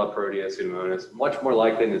Klebsiella, Proteus, Pseudomonas. Much more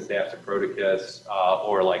likely than Staph Saproticus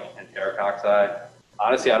or like Empiric.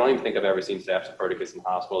 Honestly, I don't even think I've ever seen Staph Saproticus in the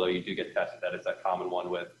hospital, though you do get tested. That is that common one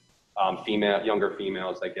with younger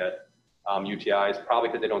females that get UTIs, probably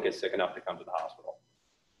because they don't get sick enough to come to the hospital.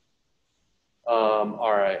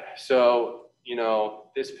 All right, so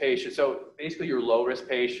this patient, so basically your low risk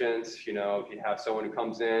patients, if you have someone who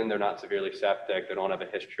comes in, they're not severely septic, they don't have a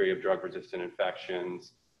history of drug resistant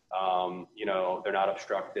infections, they're not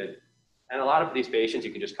obstructed. And a lot of these patients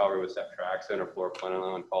you can just cover with ceftriaxone or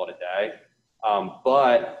fluoroquinolone and call it a day.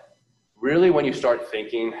 But really when you start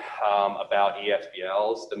thinking about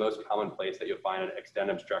ESBLs, the most common place that you'll find an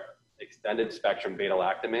extended spectrum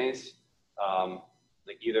beta-lactamase,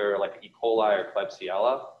 either like E. coli or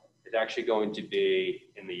Klebsiella, is actually going to be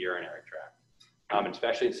in the urinary tract,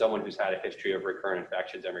 especially in someone who's had a history of recurrent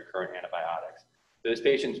infections and recurrent antibiotics. So this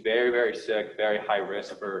patient's very, very sick, very high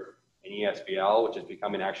risk for an ESBL, which is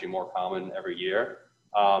becoming actually more common every year.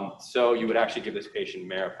 So you would actually give this patient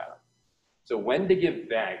Maripam. So when to give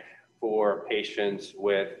bank for patients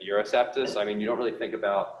with urosepsis? I mean, you don't really think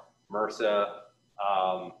about MRSA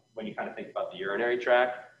when you kind of think about the urinary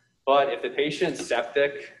tract. But if the patient's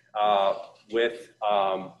septic with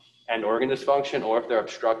end organ dysfunction, or if they're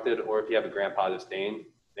obstructed, or if you have a gram-positive stain,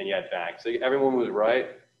 then you had bank. So everyone was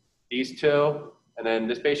right. These two, and then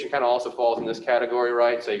this patient kind of also falls in this category,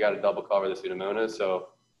 right? So you got to double cover the Pseudomonas. So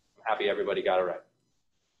I'm happy everybody got it right.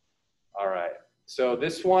 All right. So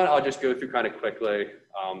this one, I'll just go through kind of quickly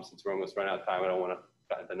since we're almost running out of time. I don't want to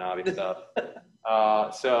cut into knobby stuff.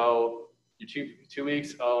 So you're 2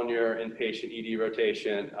 weeks on your inpatient ED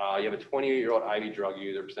rotation. You have a 28-year-old IV drug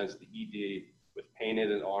user presents the ED with pain in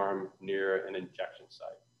his arm near an injection site.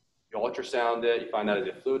 You ultrasound it, you find out it's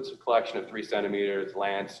a fluid collection of 3 centimeters,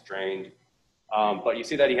 lanced, drained, but you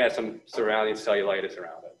see that he has some surrounding cellulitis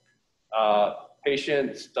around it.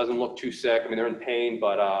 Patient doesn't look too sick. I mean, they're in pain,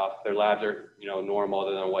 but their labs are normal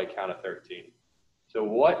other than a white count of 13. So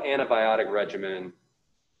what antibiotic regimen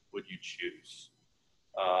would you choose?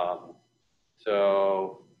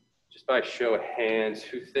 So just by show of hands,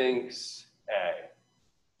 who thinks A?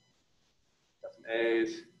 Got some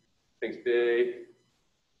A's. Who thinks B?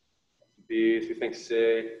 Some B's. Who thinks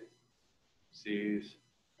C? C's.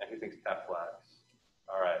 And who thinks Teflax?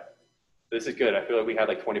 All right. This is good. I feel like we had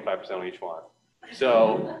like 25% on each one.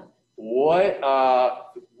 So what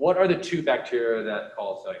are the 2 bacteria that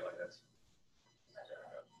cause cellulitis?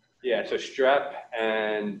 Yeah, so strep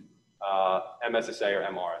and MSSA or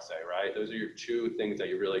MRSA, right? Those are your two things that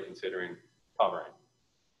you're really considering covering.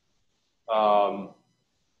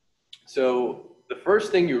 So the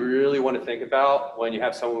first thing you really want to think about when you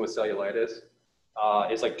have someone with cellulitis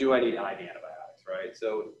is like, do I need IV antibiotics, right?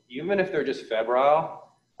 So even if they're just febrile,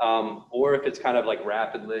 or if it's kind of like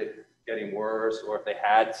rapidly getting worse, or if they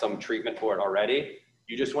had some treatment for it already,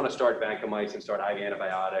 you just want to start vancomycin, start IV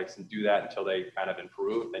antibiotics, and do that until they kind of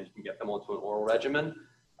improve. Then you can get them onto an oral regimen.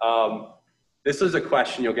 This is a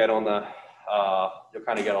question you'll get on the, you'll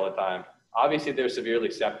kind of get all the time. Obviously, if they're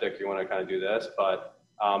severely septic, you want to kind of do this, but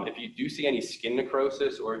if you do see any skin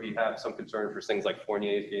necrosis, or if you have some concern for things like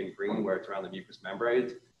Fournier's gangrene, where it's around the mucous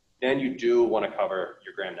membranes, then you do want to cover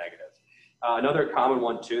your gram-negatives. Another common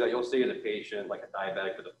one too that you'll see is a patient like a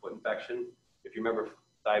diabetic with a foot infection. If you remember,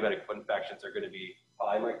 diabetic foot infections are going to be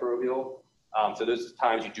polymicrobial. So those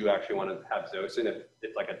times you do actually want to have Zosyn if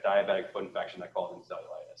it's like a diabetic foot infection that causes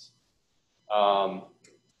cellulitis.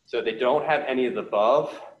 So if they don't have any of the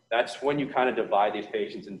above, that's when you kind of divide these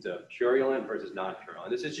patients into purulent versus non-purulent.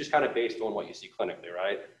 This is just kind of based on what you see clinically,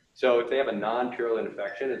 right? So if they have a non-purulent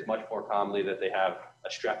infection, it's much more commonly that they have a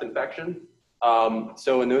strep infection.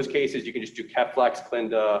 So in those cases, you can just do Keflex,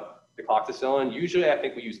 Clinda, decloxacillin. Usually, I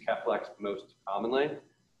think we use Keflex most commonly.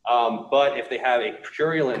 But if they have a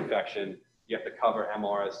purulent infection, you have to cover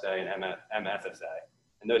MRSA and MSSA.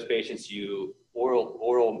 And those patients,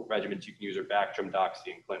 oral regimens you can use are Bactrim,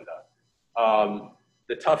 Doxy, and Clinda.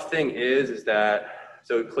 The tough thing is that,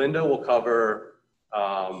 so Clinda will cover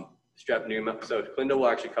strep pneumo. So Clinda will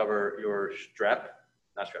actually cover your strep,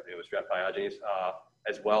 not strep pneumo, strep pyogenes,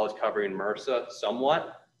 as well as covering MRSA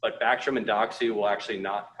somewhat. But Bactrim and Doxy will actually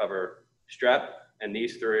not cover strep, and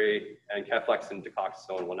these three, and Keflex and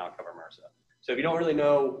decloxacillin will not cover MRSA. So if you don't really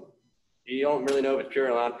know if it's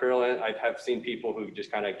purulent or non-purulent, I have seen people who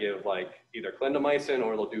just kind of give like either clindamycin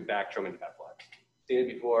or they'll do Bactrim and Keflex. Seen it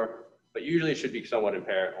before, but usually it should be somewhat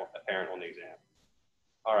apparent on the exam.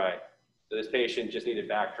 All right, so this patient just needed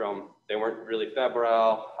Bactrim. They weren't really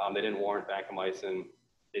febrile. They didn't warrant vancomycin.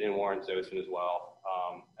 They didn't warrant Zosyn as well.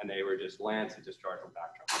 And they were just lanced and discharged from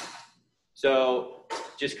Bactrim. So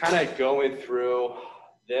just kind of going through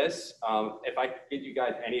this, if I give you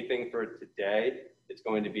guys anything for today, it's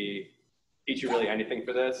going to be, teach you really anything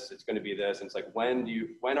for this, it's going to be this. And it's like, when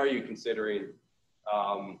are you considering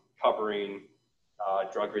covering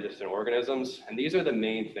drug-resistant organisms? And these are the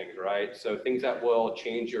main things, right? So things that will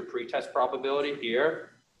change your pretest probability here,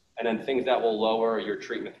 and then things that will lower your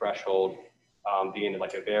treatment threshold, being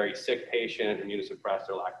like a very sick patient, immunosuppressed,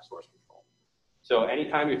 or lack of source control. So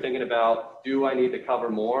anytime you're thinking about, do I need to cover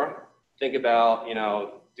more? Think about,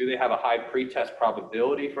 do they have a high pretest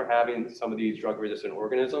probability for having some of these drug-resistant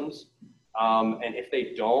organisms? And if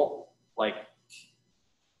they don't, like,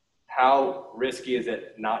 how risky is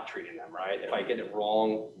it not treating them, right? If I get it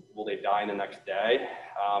wrong, will they die in the next day?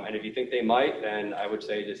 And if you think they might, then I would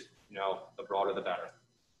say just, the broader the better.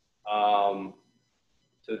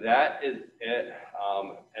 So that is it.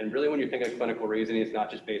 And really when you think of clinical reasoning, it's not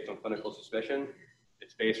just based on clinical suspicion.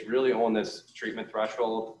 It's based really on this treatment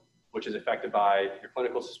threshold, which is affected by your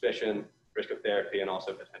clinical suspicion, risk of therapy, and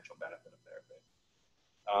also potential benefit of therapy.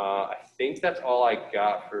 I think that's all I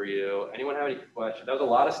got for you. Anyone have any questions? That was a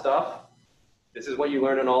lot of stuff. This is what you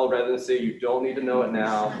learn in all of residency. You don't need to know it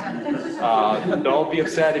now. Don't be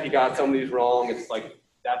upset if you got some of these wrong. It's like,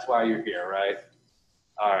 that's why you're here, right?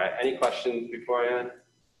 All right, any questions beforehand?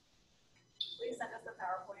 Will you send us the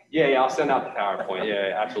PowerPoint? Yeah, I'll send out the PowerPoint.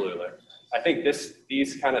 Yeah, absolutely. I think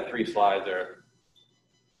these kind of 3 slides are,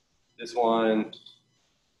 this one,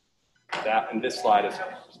 that, and this slide is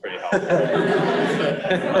pretty helpful.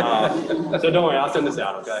 So don't worry, I'll send this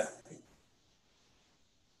out, okay?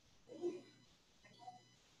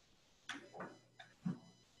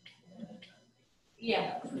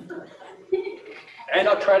 Yeah. And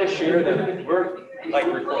I'll try to share that we're like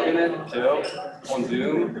recording it too on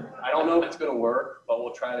Zoom. I don't know if it's going to work, but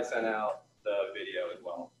we'll try to send out the video as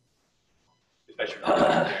well. Especially for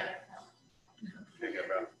here you go,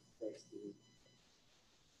 bro. Thanks, Steve.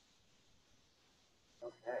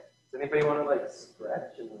 Okay. Does anybody want to like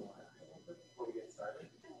stretch before we get started?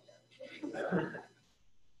 You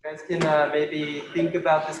guys can maybe think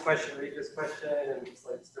about this question, read this question, and just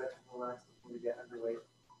like stretch and relax before we get underway.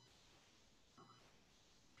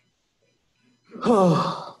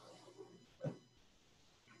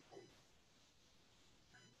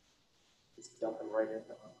 Just jumping right into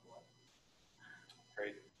it.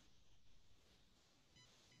 Great.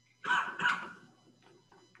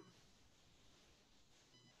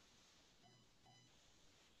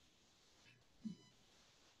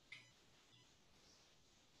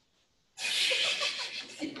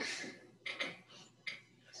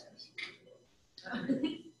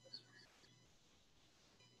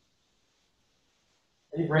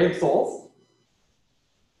 brave souls.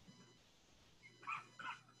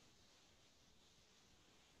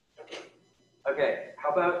 Okay,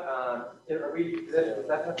 how about, are we, is that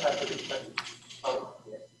enough time for these questions? Oh,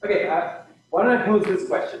 yeah. Okay, why don't I pose this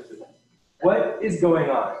question to them? What is going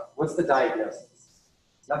on? What's the diagnosis?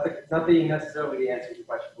 Not necessarily the answer to the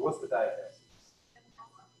question, but what's the diagnosis?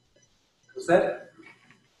 What's that?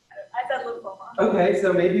 I said lymphoma. Okay,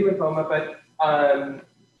 so maybe lymphoma, but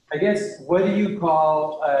I guess what do you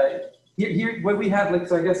call, here what we have, like,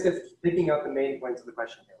 so I guess just picking up the main points of the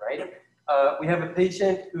question here, right? We have a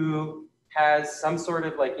patient who has some sort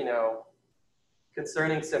of, like,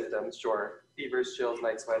 concerning symptoms, sure, fevers, chills,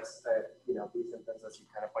 night sweats, these symptoms, as you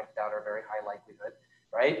kind of pointed out, are very high likelihood,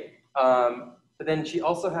 right? But then she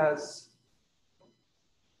also has,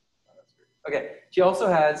 okay, she also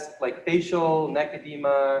has like facial neck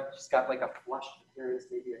edema. She's got like a flushed appearance,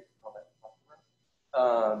 maybe I can call that.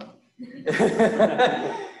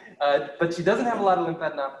 But she doesn't have a lot of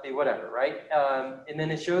lymphadenopathy, whatever, right? And then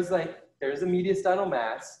it shows like there's a mediastinal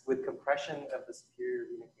mass with compression of the superior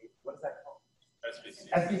vena cava. What is that called?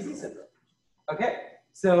 SVC syndrome. Okay,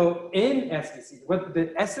 so in SVC, what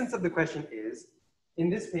the essence of the question is, in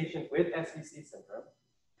this patient with SVC syndrome,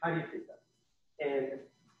 how do you treat them? And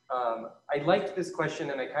I liked this question,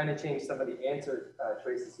 and I kind of changed some of the answer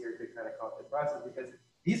choices here to kind of come up with the process, because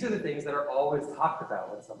these are the things that are always talked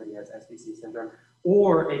about when somebody has SVC syndrome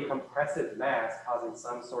or a compressive mass causing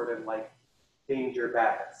some sort of like danger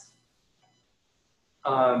bags.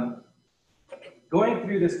 Going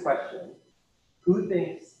through this question, who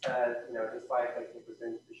thinks, just by like the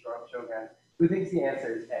show hand, who thinks the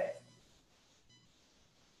answer is A?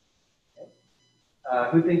 Okay.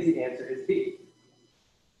 Who thinks the answer is B?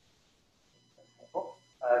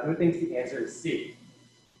 Who thinks the answer is C?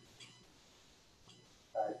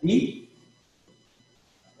 D?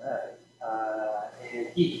 All right. And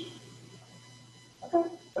E.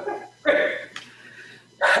 Okay, great.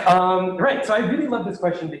 Right, so I really love this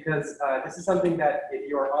question because this is something that if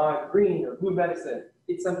you're on green or blue medicine,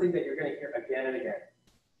 it's something that you're going to hear again and again.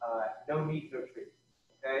 No need, no treat.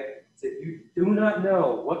 Okay? So if you do not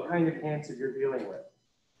know what kind of cancer you're dealing with,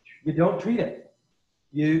 you don't treat it.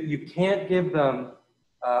 You can't give them,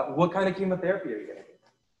 what kind of chemotherapy are you going to give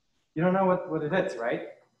them? You don't know what it is,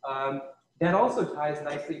 right? That also ties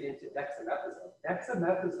nicely into dexamethasone.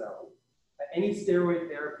 Dexamethasone, any steroid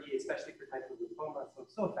therapy, especially for types of lymphoma,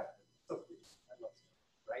 so effective, so free. I love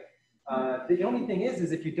steroids, right? The only thing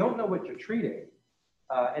is if you don't know what you're treating,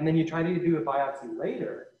 and then you try to do a biopsy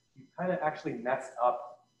later, you kind of actually mess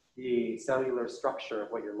up the cellular structure of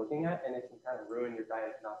what you're looking at, and it can kind of ruin your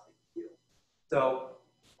diagnostic field. So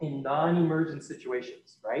in non-emergent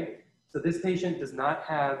situations, right? So this patient does not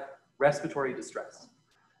have respiratory distress.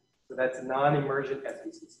 So that's non-emergent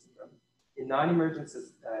SVC syndrome. In non-emergent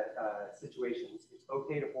situations, it's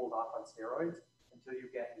okay to hold off on steroids until you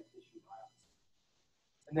get an tissue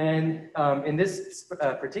biopsy. And then in this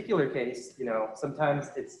particular case,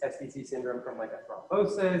 sometimes it's SVC syndrome from like a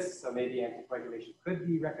thrombosis, so maybe anticoagulation could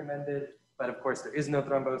be recommended, but of course there is no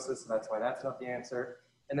thrombosis, so that's why that's not the answer.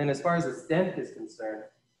 And then as far as the stent is concerned,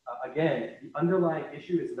 again, the underlying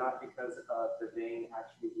issue is not because of the vein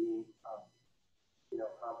actually being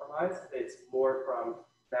compromised. It's more from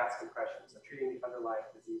mass compression. So treating the underlying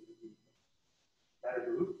disease would be better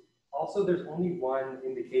to move. Also, there's only one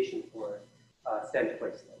indication for stent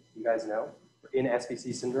placement. You guys know, in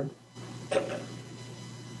SVC syndrome?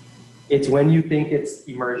 It's when you think it's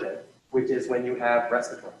emergent, which is when you have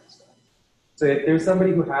respiratory distress. So if there's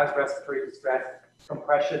somebody who has respiratory distress,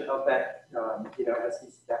 compression of that,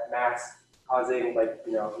 SVC, that mass causing,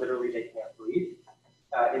 literally they can't breathe.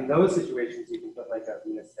 In those situations, you can put like a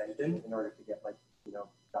venous stent in order to get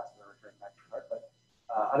vascular return back to the heart, but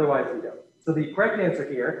otherwise you don't. So the correct answer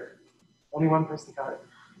here, only one person got it,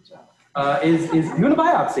 is doing a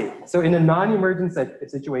biopsy. So in a non-emergent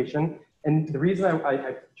situation, and the reason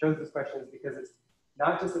I chose this question is because it's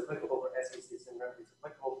not just applicable for SVC syndrome, it's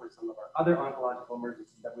applicable for some of our other oncological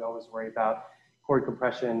emergencies that we always worry about, cord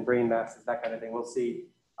compression, brain masses, that kind of thing. We'll see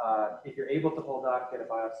if you're able to hold off, get a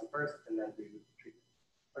biopsy first, and then do treatment.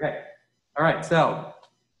 Okay, all right, so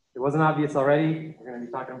it wasn't obvious already. We're going to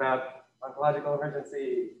be talking about oncological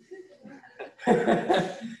emergency.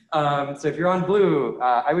 So if you're on blue,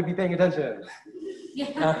 I would be paying attention.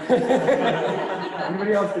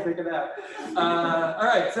 Everybody else can think of that. All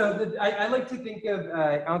right, so I like to think of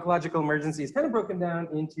oncological emergencies kind of broken down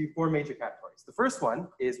into 4 major categories. The first one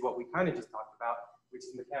is what we kind of just talked about, which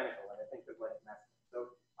is mechanical, and I think of like mass.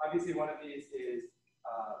 So obviously one of these is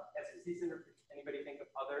SVC syndrome. Anybody think of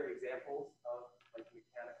other examples of like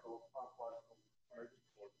mechanical oncological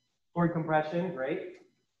emergency? Cord compression, right?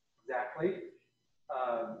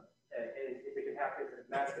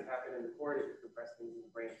 can happen in the cord, it can compress things in the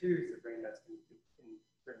brain too, so brain mets can, in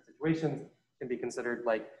certain situations can be considered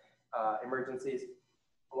like emergencies.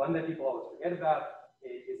 One that people always forget about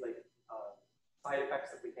is like side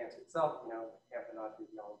effects of the cancer itself, campanod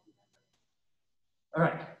physiology. All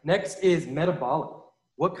right, next is metabolic.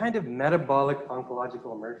 What kind of metabolic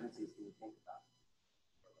oncological emergencies do you think about?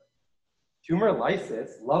 Tumor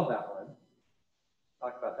lysis, love that one.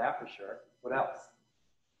 Talk about that for sure. What else?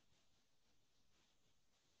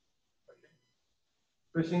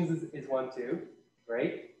 Cushing's is one too.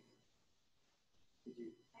 Great.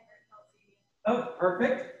 Oh,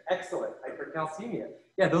 perfect. Excellent. Hypercalcemia.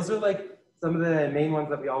 Yeah, those are like some of the main ones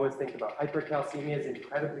that we always think about. Hypercalcemia is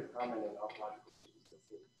incredibly common in oncological diseases.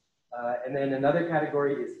 And then another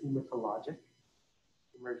category is hematologic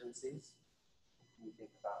emergencies. What can you think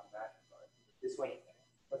about that? This one.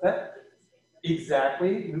 What's that?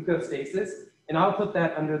 Exactly, leukostasis. And I'll put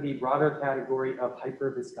that under the broader category of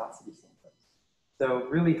hyperviscosity syndromes. So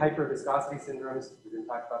really hyperviscosity syndromes, we're going to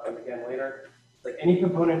talk about them again later. Like any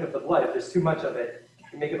component of the blood, if there's too much of it, you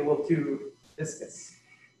can make it a little too viscous.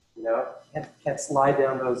 Can't slide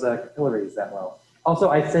down those capillaries that well.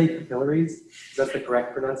 Also, I say capillaries. Is that the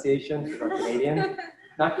correct pronunciation? Because I'm Canadian.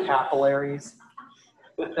 Not capillaries.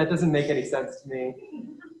 That doesn't make any sense to me.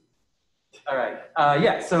 All right.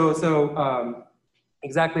 Yeah. So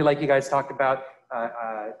exactly like you guys talked about,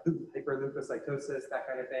 hyperleukocytosis, that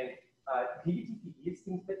kind of thing. PBTPEs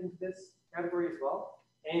can fit into this category as well.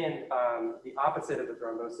 And the opposite of the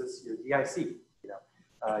thrombosis, your DIC,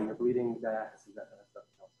 your bleeding diathesis, that kind of stuff.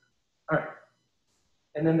 All right.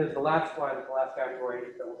 And then there's the last one, the last category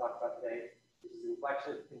that we'll talk about today, which is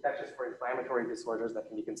infectious or inflammatory disorders that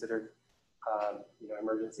can be considered,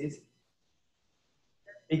 emergencies.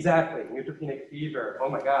 Exactly, neutropenic fever. Oh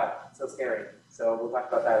my God, so scary. So we'll talk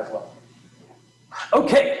about that as well.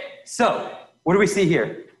 Okay, so what do we see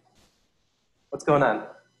here? What's going on?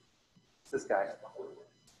 It's this guy.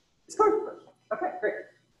 It's cord compression. Okay, great.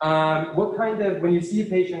 What kind of, when you see a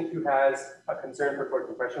patient who has a concern for cord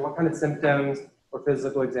compression, what kind of symptoms or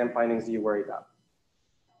physical exam findings do you worry about?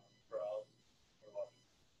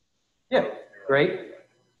 Yeah, great.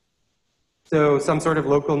 So some sort of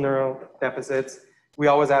local neural deficits. We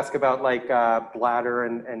always ask about like bladder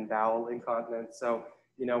and bowel incontinence. So,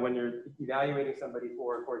 when you're evaluating somebody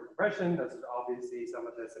for cord compression, that's obviously some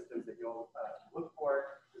of the symptoms that you'll look for.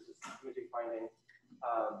 This is imaging finding.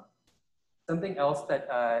 Something else that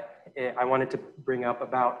I wanted to bring up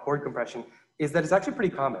about cord compression is that it's actually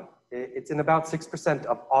pretty common. It's in about 6%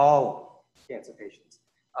 of all cancer patients.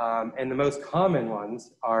 And the most common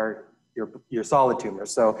ones are your solid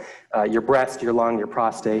tumors. So your breast, your lung, your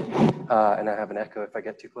prostate, and I have an echo if I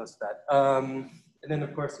get too close to that. And then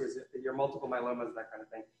of course, there's your multiple myelomas, that kind of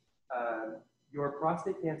thing. Your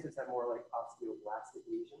prostate cancers have more like osteoblastic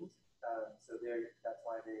lesions. So that's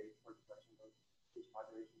why cord compression patient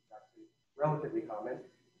population is actually relatively common.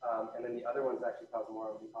 And then the other ones actually cause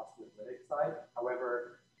more on the osteolytic side.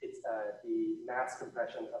 However, it's the mass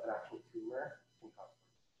compression of an actual tumor can cause.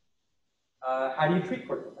 How do you treat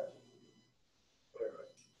cord compression?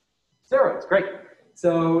 Steroids, great.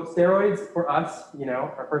 So steroids for us,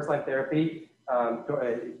 our first-line therapy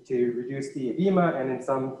to reduce the edema, and in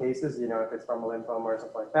some cases, if it's from a lymphoma or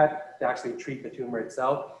something like that, to actually treat the tumor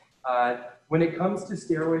itself. When it comes to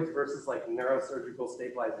steroids versus like neurosurgical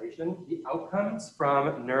stabilization, the outcomes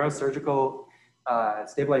from neurosurgical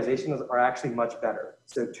stabilizations are actually much better.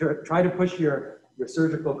 So try to push your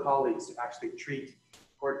surgical colleagues to actually treat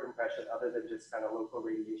cord compression other than just kind of local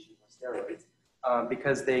radiation or steroids.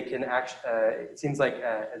 Because they can actually, it seems like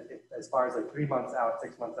as far as like 3 months out,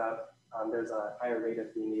 6 months out, there's a higher rate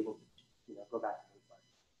of being able to go back to baseline.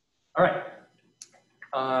 All right.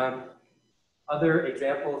 Other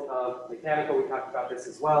examples of mechanical, we talked about this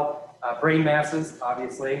as well. Brain masses,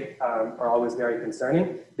 obviously, are always very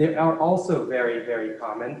concerning. They are also very, very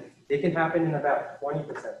common. They can happen in about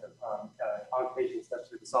 20% of patients,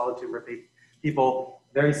 especially the solid tumor people.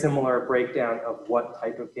 Very similar breakdown of what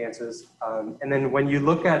type of cancers. And then when you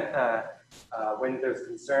look at when there's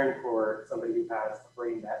concern for somebody who has a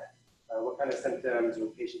brain met, what kind of symptoms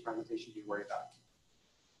or patient presentation do you worry about?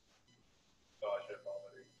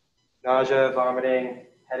 Nausea, vomiting,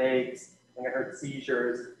 headaches, I think I heard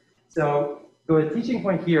seizures. So the teaching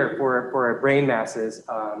point here for brain masses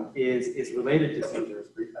is related to seizures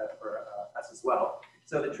for us as well.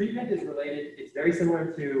 So the treatment is related, it's very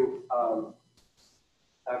similar to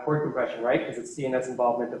cord compression, right? Because it's CNS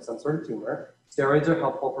involvement of some sort of tumor. Steroids are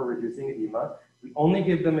helpful for reducing edema. We only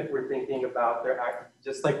give them if we're thinking about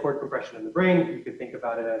just like cord compression in the brain, you could think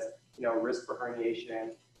about it as, risk for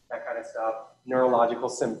herniation, that kind of stuff, neurological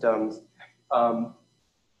symptoms.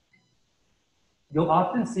 you'll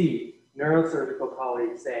often see neurosurgical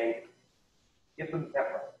colleagues saying, give them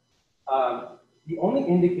Keppra. The only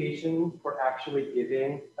indication for actually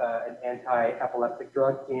giving an anti-epileptic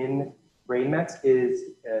drug in brain mets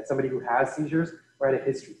is somebody who has seizures or had a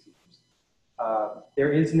history of seizures.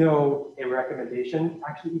 There is no recommendation,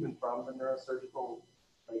 actually even from the neurosurgical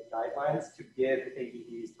guidelines, to give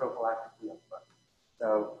AEDs prophylactically up front.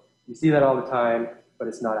 So you see that all the time, but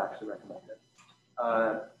it's not actually recommended.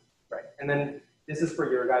 Right, and then this is for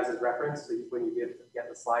your guys' reference. So when you get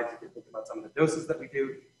the slides, you can think about some of the doses that we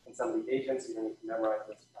do and some of the agents. You don't need to memorize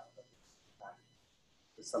this.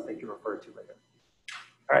 It's something to refer to later.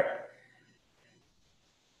 All right.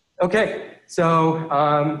 Okay, so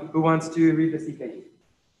who wants to read this EKG?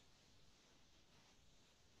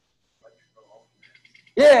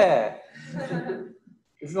 Yeah.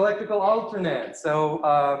 This is electrical alternate. So,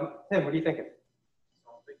 Tim, what are you thinking?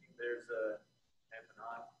 So I'm thinking there's a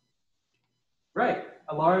tamponade. Right,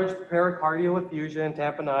 a large pericardial effusion,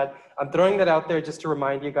 tamponade. I'm throwing that out there just to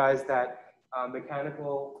remind you guys that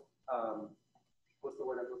mechanical, what's the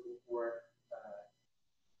word I'm looking for?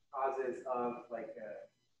 Causes of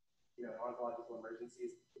oncological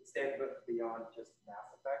emergencies extend beyond just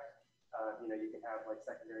mass effect. You can have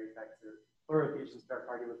secondary effects or pleural effusions,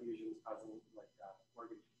 pericardial effusions causing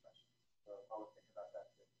organ suppression. So I'll think about that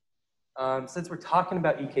too. Since we're talking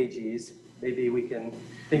about EKGs, maybe we can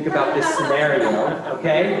think about this scenario,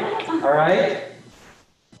 okay? All right?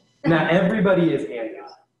 Now, everybody is Andy.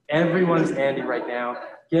 Everyone's Andy right now.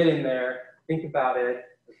 Get in there. Think about it,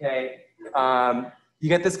 okay? You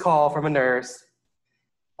get this call from a nurse.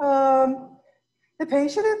 The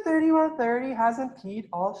patient at 3130 hasn't peed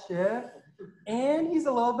all shift, and he's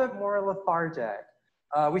a little bit more lethargic.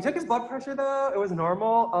 We took his blood pressure, though. It was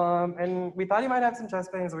normal, and we thought he might have some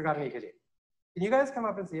chest pain, so we got an EKG. Can you guys come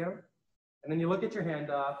up and see him? And then you look at your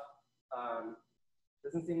handoff.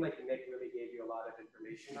 Doesn't seem like Nick really gave you a lot of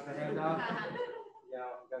information on the handoff.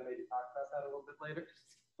 I'm gonna maybe talk about that a little bit later.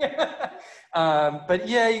 But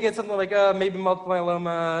yeah, you get something like maybe multiple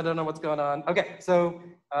myeloma. I don't know what's going on. Okay, so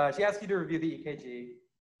she asked you to review the EKG,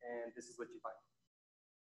 and this is what you find.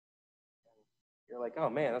 You're like, oh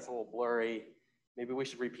man, that's a little blurry. Maybe we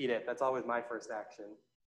should repeat it. That's always my first action.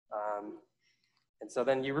 And so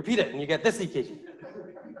then you repeat it, and you get this EKG.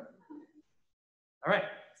 All right,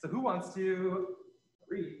 so who wants to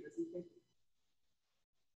read this EKG?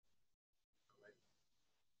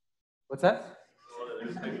 What's that?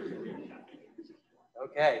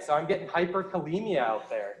 Okay, so I'm getting hyperkalemia out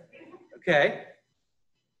there. Okay.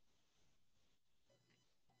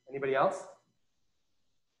 Anybody else?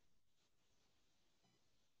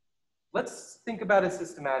 Let's think about it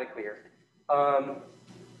systematically here.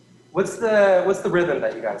 What's the rhythm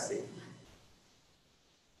that you guys see?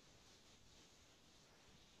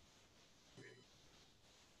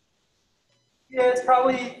 Yeah, it's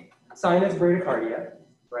probably sinus bradycardia,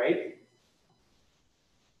 right?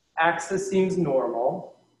 Axis seems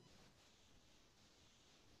normal.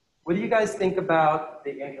 What do you guys think about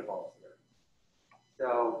the intervals here?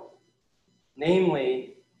 So,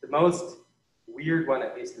 namely, the most weird one,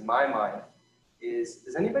 at least in my mind, is,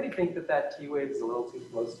 does anybody think that T wave is a little too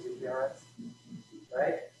close to the PRS?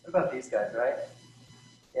 Right? What about these guys, right?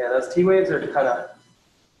 Yeah, those T waves are kind of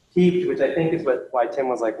peaked, which I think is why Tim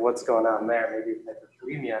was like, what's going on there? Maybe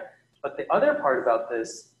hyperkalemia. But the other part about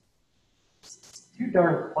this, it's too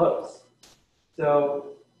darn close.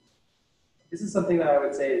 So this is something that I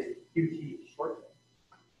would say is QT shortening,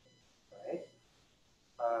 right?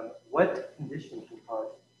 What condition can cause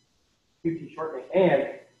QT shortening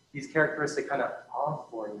and these characteristic kind of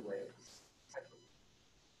Osborne waves?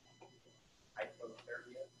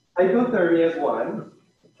 Hypothermia is one.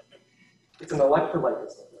 It's an electrolyte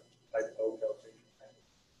disorder.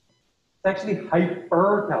 It's actually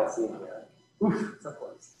hypercalcemia. Oof, so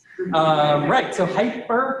close. Right, so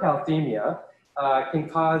hypercalcemia can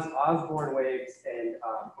cause Osborne waves and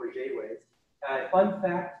or J waves. Fun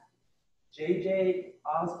fact, J.J.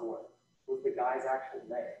 Osborne was the guy's actual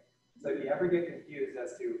name. So if you ever get confused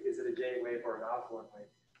as to is it a J wave or an Osborne wave,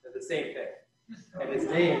 they're the same thing. And his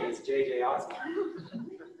name is J.J. Osborne.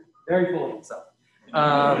 Very full of himself.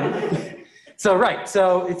 So right,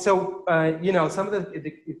 so some of the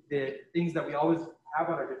things that we always have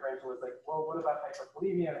on our differential is like, well, what about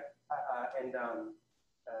hyperkalemia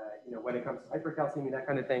when it comes to hypercalcemia, that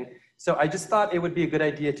kind of thing. So I just thought it would be a good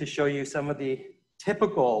idea to show you some of the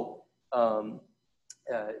typical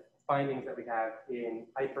findings that we have in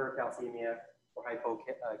hypercalcemia or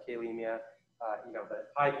hypokalemia, the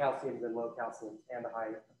high calciums and low calciums and the high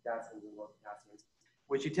potassiums and low potassiums.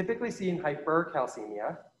 What you typically see in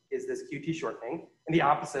hypercalcemia is this QT shortening, and the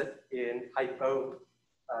opposite in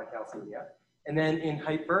hypocalcemia. And then in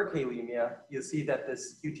hyperkalemia, you'll see that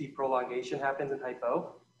this QT prolongation happens in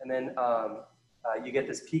hypo, and then you get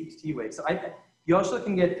this peak T wave. So you also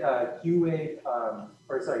can get Q wave,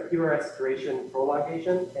 QRS duration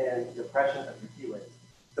prolongation and depression of your T waves.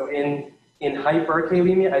 So in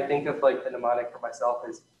hyperkalemia, I think of like the mnemonic for myself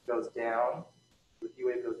is goes down, the T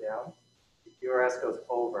wave goes down, the QRS goes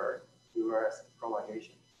over, QRS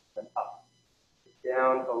prolongation, then up,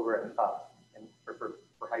 down, over, and up, and for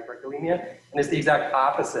hyperkalemia. And it's the exact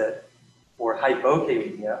opposite for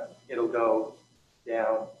hypokalemia. It'll go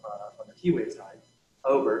down on the T wave side,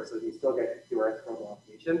 over, so you still get QRS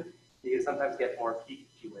prolongation. You can sometimes get more peak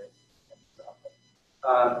T waves.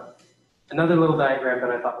 Another little diagram that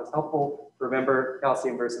I thought was helpful to remember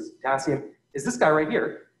calcium versus potassium is this guy right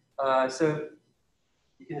here. So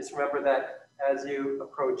you can just remember that as you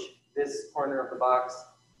approach this corner of the box,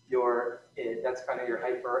 that's kind of your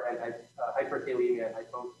hyperkalemia and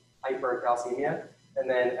hypercalcemia. And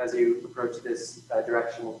then as you approach this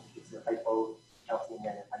direction, it's your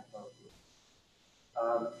hypocalcemia and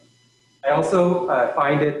hypocalcemia. I also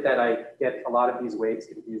find it that I get a lot of these waves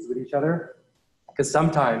confused with each other, because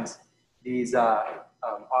sometimes these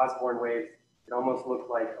Osborn waves can almost look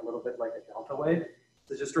like a little bit like a delta wave.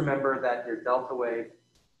 So just remember that your delta wave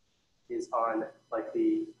is on like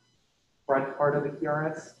the front part of the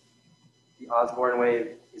QRS. The Osborn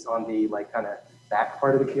wave is on the like kind of back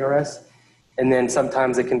part of the QRS. And then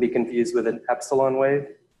sometimes it can be confused with an epsilon wave,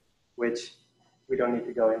 which we don't need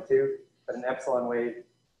to go into. But an epsilon wave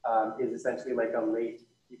is essentially like a late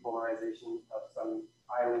depolarization of some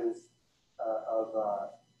islands of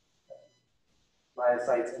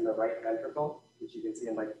myocytes in the right ventricle, which you can see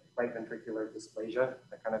in like right ventricular dysplasia,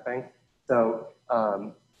 that kind of thing. So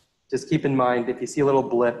just keep in mind, if you see a little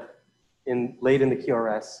blip late in the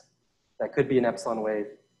QRS, that could be an epsilon wave,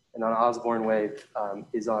 and an Osborn wave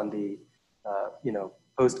is on the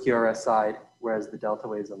post-QRS side, whereas the delta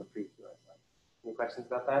wave is on the pre-QRS side. Any questions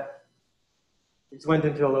about that? We just went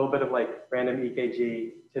into a little bit of like random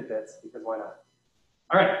EKG tidbits, because why not?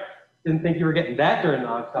 All right. Didn't think you were getting that during the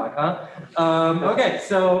talk, huh? Okay,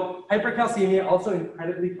 so hypercalcemia, also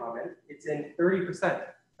incredibly common. It's in 30%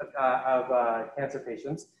 of cancer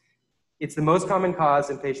patients. It's the most common cause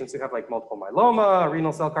in patients who have like multiple myeloma,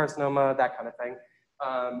 renal cell carcinoma, that kind of thing.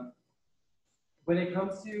 When it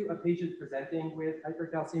comes to a patient presenting with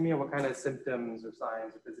hypercalcemia, what kind of symptoms or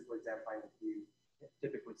signs or physical exam findings do you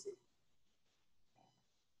typically see?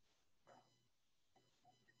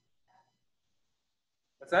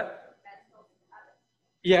 What's that?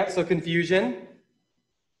 Yeah, so confusion.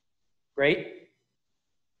 Great.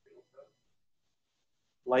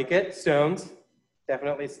 Like it. Stones.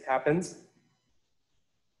 Definitely happens.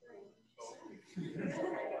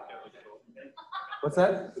 What's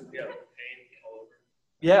that?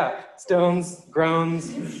 Yeah, stones,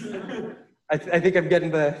 groans. I think I'm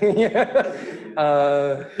getting the,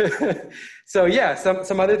 so yeah,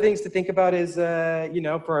 some other things to think about is,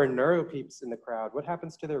 for our neuro peeps in the crowd, what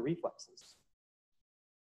happens to their reflexes?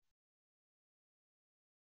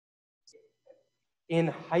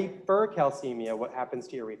 In hypercalcemia, what happens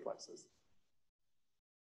to your reflexes?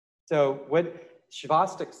 So what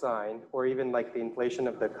Shvastik sign, or even like the inflation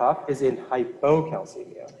of the cuff, is in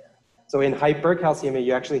hypocalcemia. So in hypercalcemia,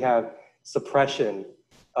 you actually have suppression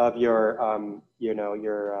of your,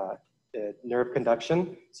 nerve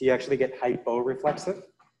conduction. So you actually get hyporeflexive,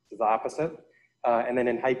 which is the opposite. And then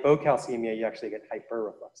in hypocalcemia, you actually get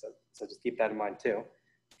hyperreflexive. So just keep that in mind too.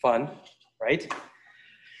 Fun, right?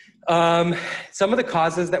 Some of the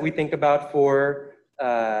causes that we think about for,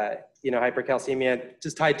 hypercalcemia,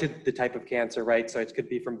 just tied to the type of cancer, right? So it could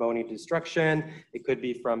be from bony destruction. It could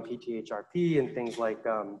be from PTHRP and things like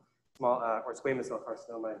small or squamous cell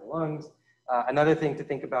carcinoma in the lungs. Another thing to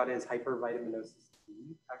think about is hypervitaminosis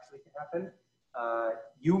D actually can happen.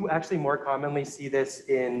 You actually more commonly see this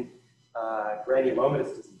in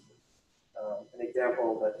granulomatous diseases. An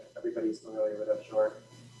example that everybody's familiar with, I'm sure,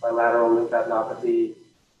 bilateral lymphadenopathy.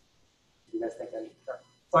 You guys thinking?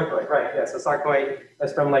 Sarcoid, right? Yeah. So sarcoid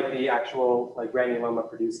is from like the actual like granuloma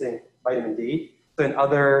producing vitamin D. So in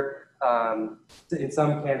other, in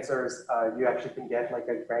some cancers, you actually can get like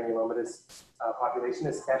a granulomatous population,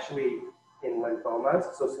 especially in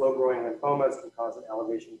lymphomas. So slow-growing lymphomas can cause an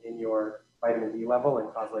elevation in your vitamin D level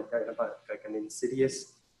and cause like an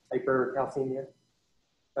insidious hypercalcemia.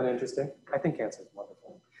 Kind of interesting. I think cancer is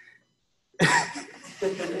wonderful.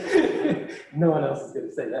 No one else is going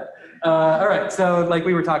to say that. All right, so like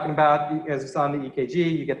we were talking about, as we saw in the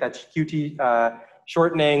EKG, you get that QT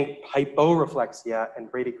shortening, hyporeflexia,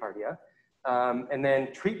 and bradycardia, and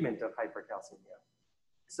then treatment of hypercalcemia.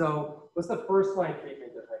 So what's the first line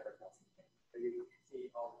treatment of hypercalcemia? So you see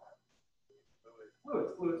all the time.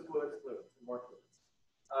 Fluids, and more fluids.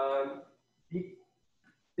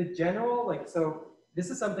 The general, like, so this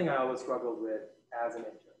is something I always struggled with as an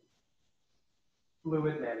intern.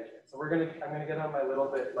 Fluid management. So I'm gonna get on my little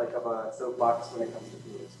bit like of a soapbox when it comes to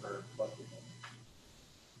fluids for most people.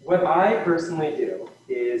 What I personally do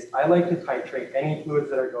is I like to titrate any fluids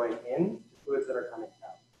that are going in to fluids that are coming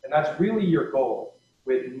out. And that's really your goal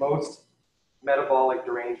with most metabolic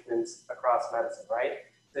derangements across medicine, right?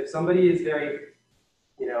 If somebody is very,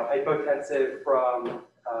 hypotensive from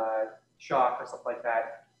shock or stuff like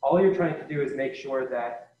that, all you're trying to do is make sure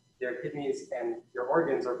that their kidneys and your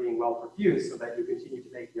organs are being well perfused so that you continue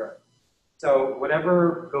to make urine. So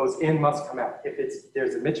whatever goes in must come out. If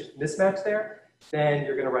there's a mismatch there, then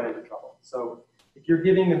you're going to run into trouble. So if you're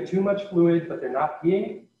giving them too much fluid but they're not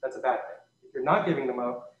peeing, that's a bad thing. If you're not giving them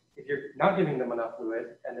enough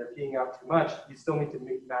fluid and they're peeing out too much, you still need to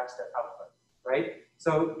match their output, right?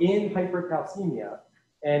 So in hypercalcemia,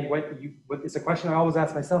 and it's a question I always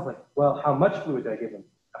ask myself, like, well, how much fluid do I give them?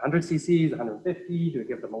 100 cc's, 150, do I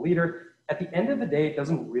give them a liter? At the end of the day, it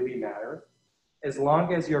doesn't really matter as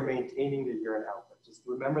long as you're maintaining the urine output. Just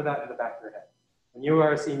remember that in the back of your head. When you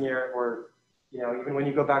are a senior, or even when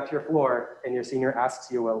you go back to your floor and your senior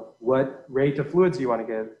asks you, well, what rate of fluids do you want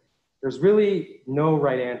to give? There's really no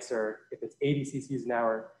right answer if it's 80 cc's an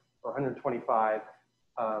hour or 125,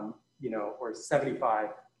 or 75.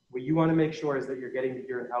 What you want to make sure is that you're getting the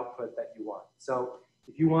urine output that you want. So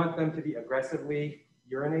if you want them to be aggressively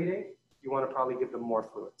urinating, you want to probably give them more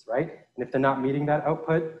fluids, right? And if they're not meeting that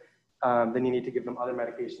output, then you need to give them other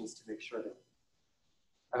medications to make sure that.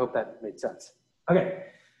 I hope that made sense. Okay,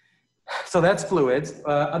 so that's fluids.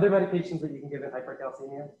 Other medications that you can give in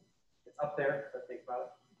hypercalcemia, it's up there, so think about it.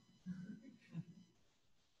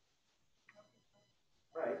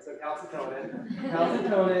 Right, so calcitonin.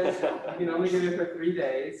 Calcitonin, you can only give it for 3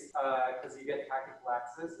 days because you get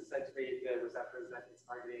tachyphylaxis. Essentially, the receptors that it's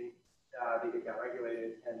targeting, they get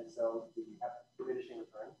downregulated, and so you have diminishing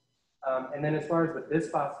return. And then as far as the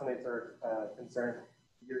bisphosphonates are concerned,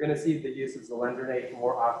 you're going to see the use of zoledronate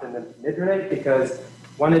more often than midronate because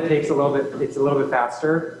one, it's a little bit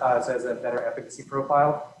faster, so it has a better efficacy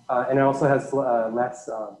profile, and it also has less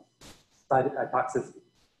toxicity.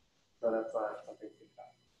 So that's something to think about.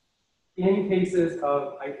 In cases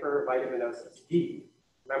of hypervitaminosis D,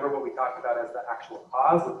 remember what we talked about as the actual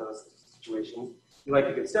cause of those situations. You like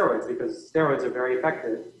to give steroids because steroids are very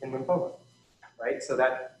effective in lymphoma, right? So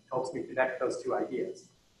that helps me connect those two ideas.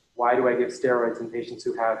 Why do I give steroids in patients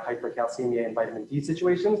who have hypercalcemia and vitamin D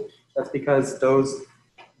situations? That's because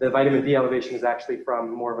the vitamin D elevation is actually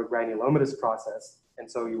from more of a granulomatous process,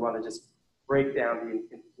 and so you want to just break down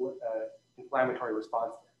the inflammatory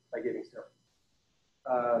response by giving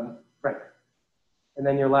steroids. Right. And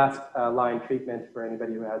then your last line treatment for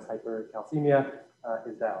anybody who has hypercalcemia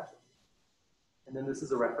is dialysis. And then this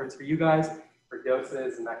is a reference for you guys for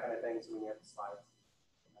doses and that kind of thing, so when you have the slides.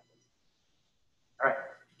 All right.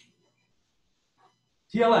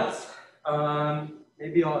 TLS.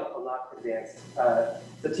 Maybe a lot advanced.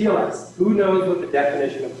 The TLS. Who knows what the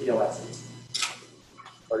definition of TLS is?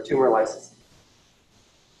 Or tumor lysis?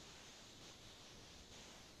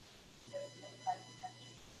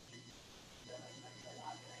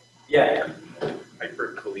 Yeah.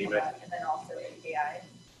 Hyperkalemic. And then also AKI.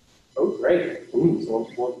 Oh, great. Ooh, so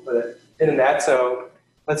we'll put it in that. So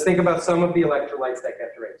let's think about some of the electrolytes that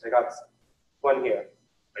get deranged. I got one here.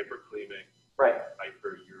 Hyperkalemic. Right.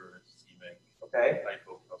 Hyperuricemic. Okay.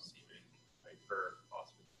 Hypocalcemic.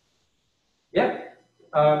 Hyperphosphate. Yeah.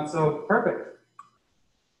 So perfect.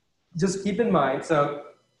 Just keep in mind, so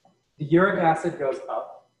the uric acid goes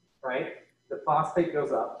up, right? The phosphate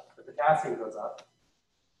goes up. The potassium goes up.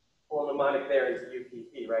 Well, mnemonic there is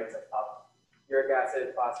UPP, right? So up. Uric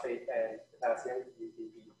acid, phosphate, and potassium, UPP,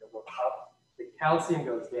 they go up. The calcium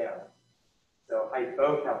goes down. So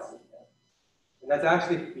hypocalcemia. And that's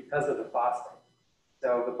actually because of the phosphate.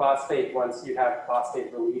 So the phosphate, once you have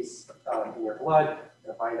phosphate release in your blood,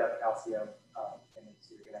 you're going to bind up calcium, and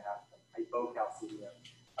so you're going to have hypocalcemia.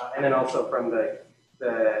 And then also from the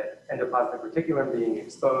endoplasmic reticulum being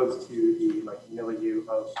exposed to the milieu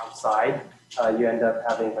of outside, you end up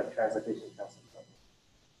having translocation calcium.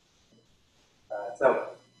 So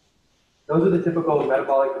those are the typical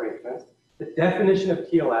metabolic arrangements. The definition of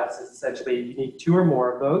TLS is essentially you need 2 or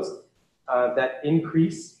more of those that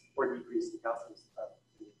increase or decrease the calcium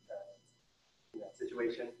in that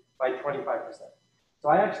situation by 25%. So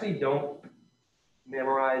I actually don't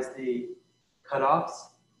memorize the cutoffs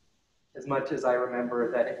as much as I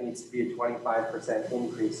remember that it needs to be a 25%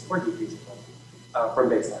 increase or decrease. from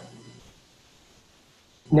baseline.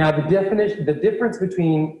 Now, the difference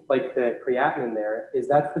between like the creatinine there is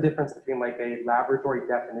that's the difference between like a laboratory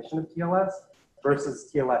definition of TLS versus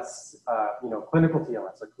TLS, clinical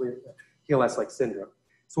TLS, or TLS like syndrome.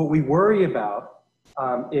 So what we worry about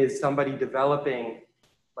is somebody developing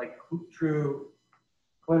like true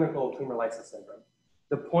clinical tumor lysis syndrome.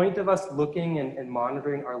 The point of us looking and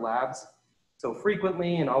monitoring our labs so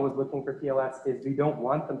frequently and always looking for TLS is we don't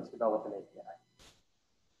want them to develop an API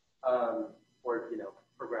or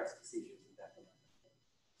progress to seizures and death.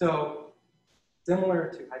 So similar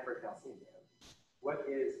to hypercalcemia, what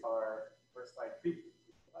is our first line treatment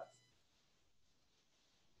for TLS?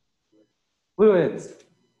 Fluids.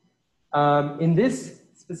 In this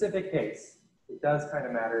specific case, it does kind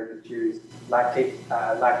of matter to choose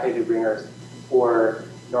lactated ringers or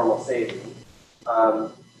normal saline.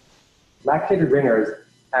 Lactated ringers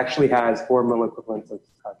actually has 4 milliequivalents of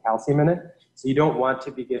calcium in it. So you don't want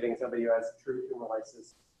to be giving somebody who has true tumor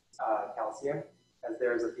lysis calcium, as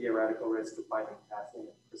there's a theoretical risk of binding potassium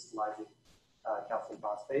and crystallizing calcium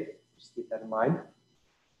phosphate. Just keep that in mind.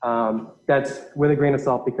 That's with a grain of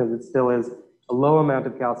salt because it still is a low amount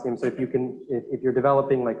of calcium. So if you're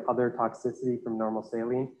developing like other toxicity from normal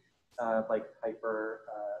saline, like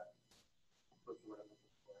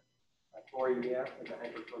chloremia, like the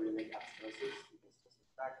hyperchloremic acidosis,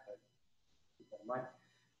 keep that in mind.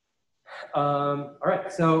 All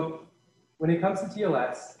right, so when it comes to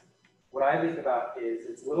TLS, what I think about is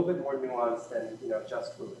it's a little bit more nuanced than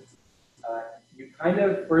just fluids. You kind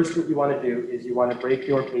of first what you want to do is you want to break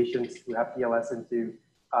your patients who have TLS into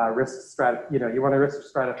you want to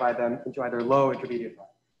risk stratify them into either low, intermediate, high.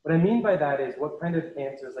 What I mean by that is what kind of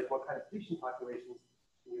cancers, like what kind of patient populations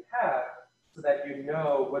you have, so that you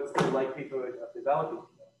know what's the likelihood of developing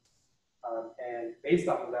TLS. And based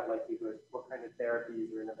off of that likelihood, what kind of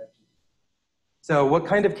therapies or interventions. So what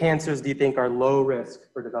kind of cancers do you think are low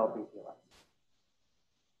risk for developing TLS?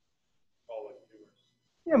 Solid tumors.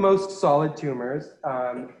 Yeah, most solid tumors.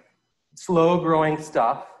 Slow growing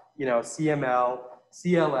stuff, CML,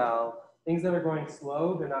 CLL, things that are growing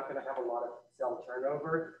slow, they're not going to have a lot of cell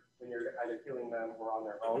turnover when you're either killing them or on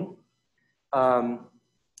their own.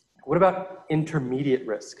 What about intermediate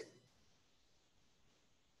risk?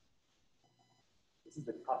 This is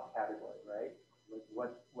the tough category, right? Like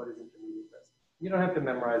what is intermediate risk? You don't have to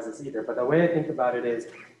memorize this either, but the way I think about it is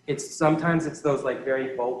sometimes it's those like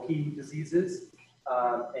very bulky diseases.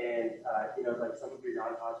 Like some of your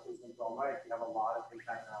non-Hodgkin's lymphoma, if you have a lot of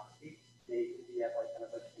lymphadenopathy, they can be at like kind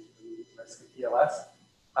of like intermediate risk of TLS.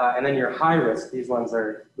 And then your high risk, these ones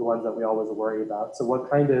are the ones that we always worry about. So what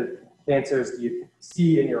kind of cancers do you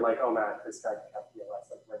see and you're like, oh man, this guy can have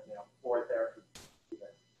TLS like right now for therapy?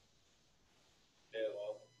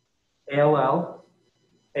 ALL,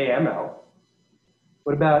 AML.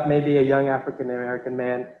 What about maybe a young African-American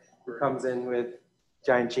man who comes in with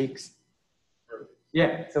giant cheeks?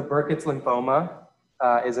 Yeah, so Burkitt's lymphoma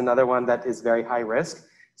is another one that is very high risk.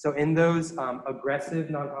 So in those aggressive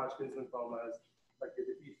non-Hodgkin's lymphomas, like the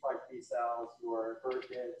diffuse large B cells or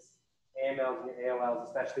Burkitt's, AMLs and ALLs,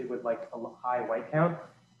 especially with like a high white count,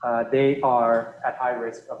 they are at high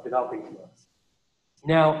risk of developing TLS.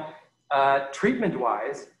 Now,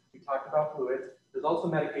 treatment-wise, we talked about fluids. There's also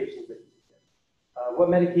medications that you can give. What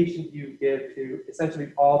medication do you give to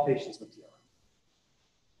essentially all patients with TLS?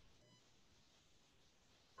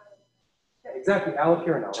 Yeah, exactly,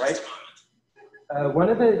 allopurinol, right? One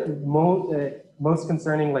of the most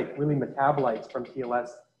concerning, like really metabolites from TLS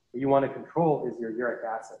that you want to control is your uric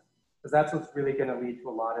acid, because that's what's really going to lead to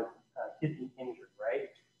a lot of kidney injury, right?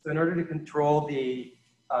 So in order to control the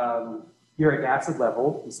uric acid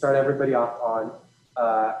level, you start everybody off on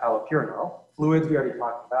allopurinol. Fluids we already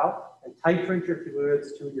talked about, and titrate your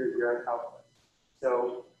fluids to your urine output.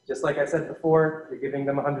 So just like I said before, you're giving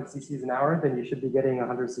them 100 cc's an hour, then you should be getting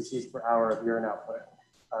 100 cc's per hour of urine output.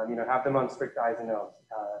 Have them on strict I's and O's.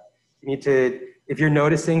 You need to, if you're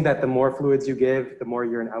noticing that the more fluids you give, the more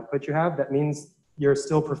urine output you have, that means you're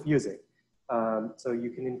still perfusing. So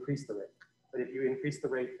you can increase the rate. But if you increase the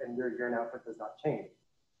rate and your urine output does not change,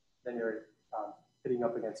 then you're hitting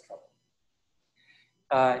up against trouble.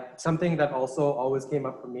 Something that also always came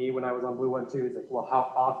up for me when I was on Blue 1-2 is like, well,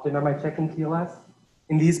 how often am I checking TLS?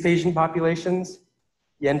 In these patient populations,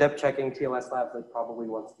 you end up checking TLS labs like probably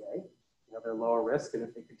once a day. They're lower risk, and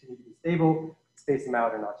if they continue to be stable, space them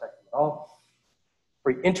out or not check them at all.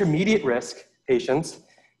 For intermediate risk patients,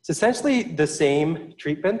 it's essentially the same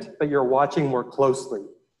treatment, but you're watching more closely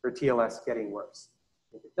for TLS getting worse.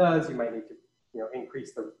 If it does, you might need to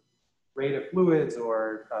increase the rate of fluids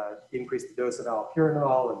or increase the dose of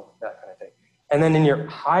allopurinol and that kind of thing. And then in your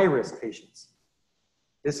high-risk patients,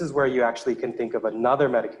 this is where you actually can think of another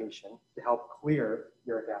medication to help clear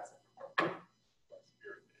uric acid.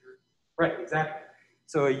 Right, exactly.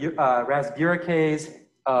 So rasburicase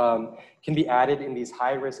can be added in these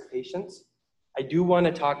high-risk patients. I do want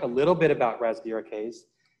to talk a little bit about rasburicase.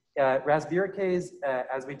 Rasburicase,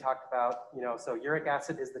 as we talked about, so uric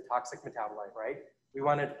acid is the toxic metabolite, right? We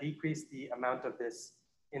want to decrease the amount of this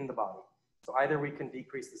in the body. So either we can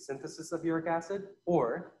decrease the synthesis of uric acid,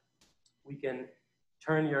 or we can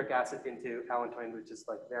turn uric acid into allantoin, which is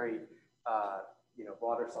like very,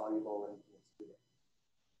 water soluble and sweet.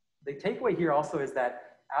 The takeaway here also is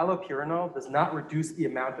that allopurinol does not reduce the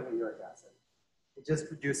amount of the uric acid. It just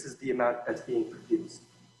reduces the amount that's being produced.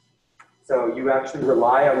 So you actually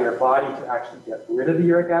rely on your body to actually get rid of the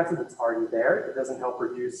uric acid that's already there. It doesn't help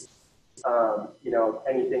reduce,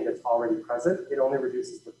 anything that's already present. It only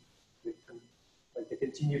reduces the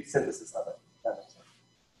continued synthesis of it. That makes sense.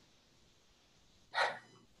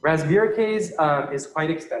 Rasburicase is quite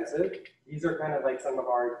expensive. These are kind of like some of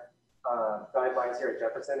our guidelines here at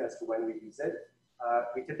Jefferson as to when we use it.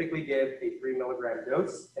 We typically give a 3 milligram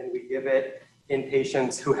dose, and we give it in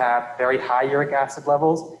patients who have very high uric acid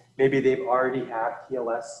levels. Maybe they've already had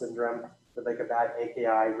TLS syndrome with like a bad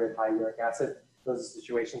AKI with high uric acid. Those are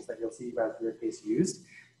situations that you'll see rasburicase used.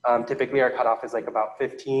 Typically our cutoff is like about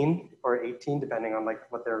 15 or 18, depending on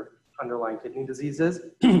like what their underlying kidney disease is.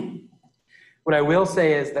 What I will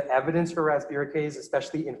say is the evidence for rasburicase,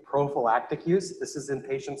 especially in prophylactic use, this is in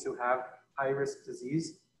patients who have high-risk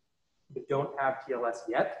disease but don't have TLS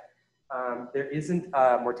yet, there isn't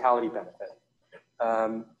a mortality benefit.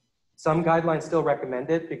 Some guidelines still recommend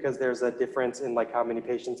it because there's a difference in like how many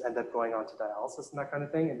patients end up going on to dialysis and that kind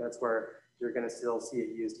of thing, and that's where you're going to still see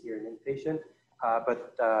it used here in inpatient.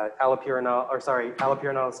 But allopurinol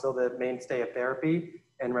is still the mainstay of therapy,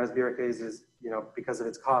 and rasburicase is, because of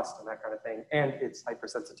its cost and that kind of thing, and its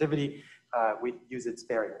hypersensitivity, we use it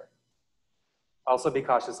sparingly. Also be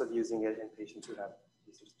cautious of using it in patients who have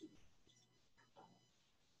disease.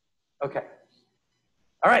 Okay.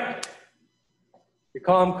 All right. You're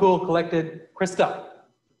calm, cool, collected, Krista,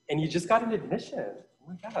 and you just got an admission. Oh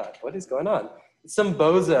my God, what is going on? It's some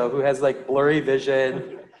bozo who has like blurry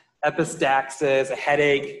vision, epistaxis, a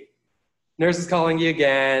headache. Nurse is calling you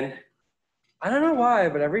again. I don't know why,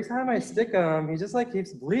 but every time I stick him, he just like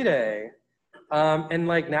keeps bleeding. And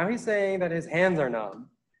like now he's saying that his hands are numb.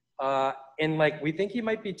 And like we think he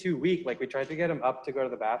might be too weak. Like we tried to get him up to go to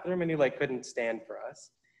the bathroom and he like couldn't stand for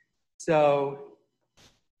us. So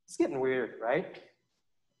it's getting weird, right?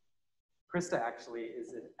 Krista actually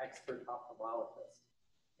is an expert ophthalmologist,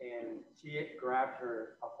 and she grabbed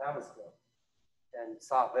her ophthalmoscope and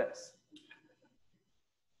saw this.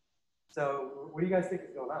 So what do you guys think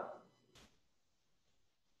is going on?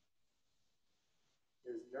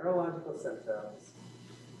 There's neurological symptoms.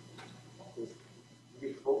 There's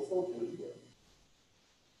mucosal bleeding.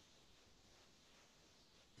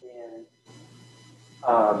 And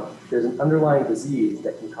there's an underlying disease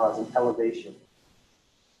that can cause an elevation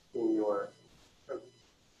in your throat.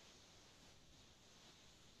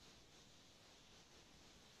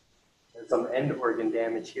 There's some end organ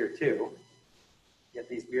damage here too. You get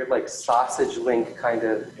these weird like sausage link kind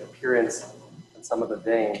of appearance in some of the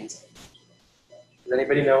veins. Does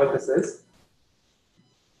anybody know what this is?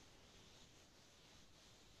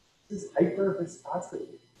 This is hyperviscosity.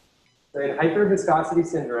 So in hyperviscosity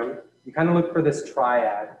syndrome, you kind of look for this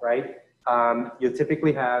triad, right? You'll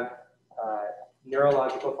typically have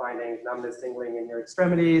neurological findings, numbness, tingling in your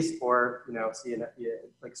extremities, or see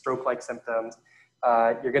like stroke-like symptoms.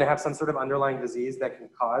 You're going to have some sort of underlying disease that can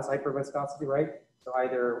cause hyperviscosity, right? So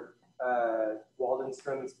either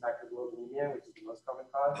Waldenström's macroglobulinemia, which is the most common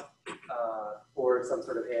cause, or some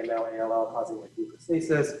sort of AML, ALL causing like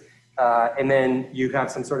leukostasis. And then you have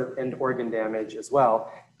some sort of end organ damage as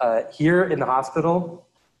well. Here in the hospital,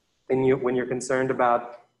 when you're concerned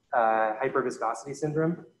about hyperviscosity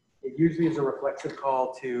syndrome, it usually is a reflexive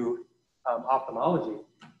call to ophthalmology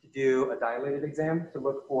to do a dilated exam to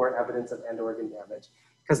look for evidence of end organ damage.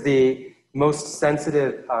 Because the most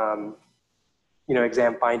sensitive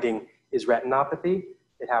exam finding is retinopathy.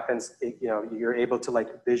 It happens, you're able to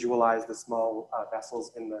like visualize the small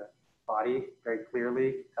vessels in the body very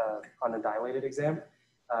clearly on a dilated exam.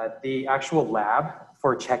 The actual lab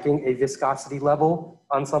for checking a viscosity level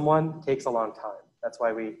on someone takes a long time. That's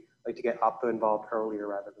why we like to get opto involved earlier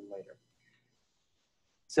rather than later.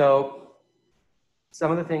 So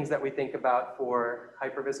some of the things that we think about for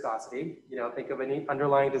hyperviscosity, think of any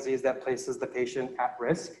underlying disease that places the patient at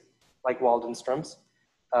risk, like Waldenström's.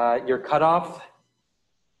 Your cutoff,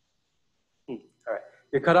 all right.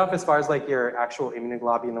 Your cutoff as far as like your actual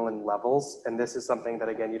immunoglobulin levels, and this is something that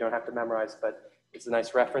again you don't have to memorize, but it's a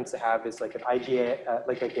nice reference to have, is like an IgA,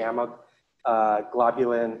 like a gamma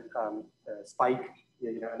globulin spike,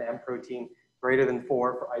 an M protein greater than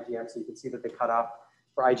 4 for IgM. So you can see that the cutoff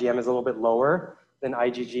for IgM is a little bit lower than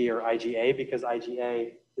IgG or IgA because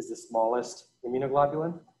IgA is the smallest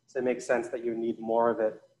immunoglobulin. So it makes sense that you need more of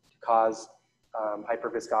it to cause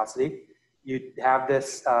hyperviscosity. You have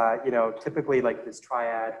this, typically like this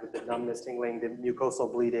triad with the numbness, tingling, the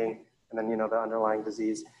mucosal bleeding, and then, the underlying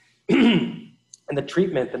disease. And the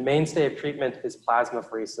treatment, the mainstay of treatment is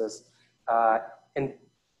plasmapheresis. And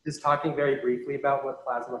just talking very briefly about what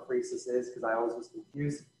plasmapheresis is, because I always was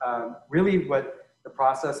confused. Really what the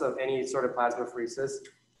process of any sort of plasmapheresis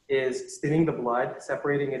is spinning the blood,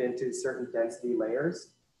 separating it into certain density layers.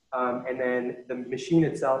 And then the machine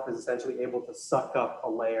itself is essentially able to suck up a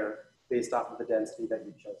layer based off of the density that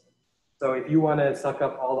you've chosen. So if you want to suck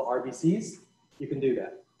up all the RBCs, you can do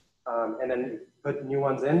that. And then put new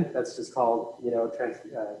ones in, that's just called,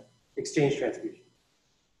 exchange transfusion.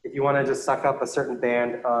 If you want to just suck up a certain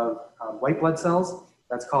band of white blood cells,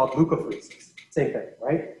 that's called leukapheresis. Same thing,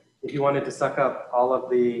 right? If you wanted to suck up all of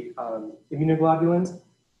the immunoglobulins,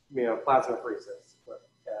 plasmapheresis.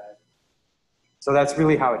 So that's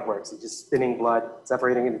really how it works. It's just spinning blood,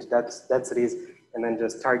 separating it into densities, and then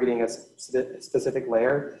just targeting a specific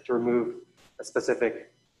layer to remove a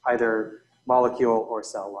specific either molecule or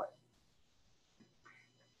cell line.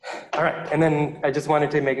 All right, and then I just wanted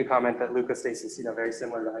to make a comment that leukostasis, very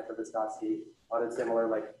similar to hyperviscosity, a lot of similar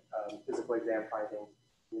like physical exam findings.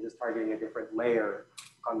 You're just targeting a different layer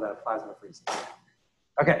on the plasmapheresis.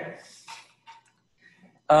 Okay,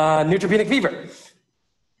 neutropenic fever.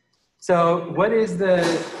 So what is the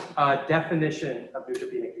definition of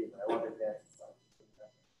neutropenic fever? I wanted to ask this.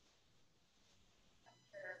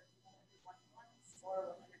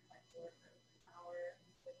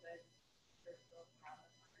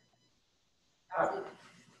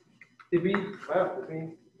 Did we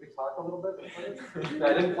talk a little bit?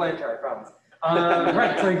 I didn't plan to, I promise.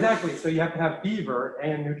 Right, so exactly. So you have to have fever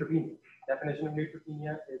and neutropenia. Definition of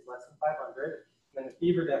neutropenia is less than 500. And then the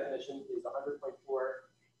fever definition is 100.4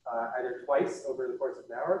 either twice over the course of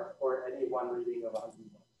an hour or any one reading of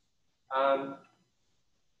 101.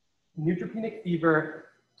 Neutropenic fever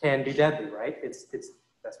can be deadly, right?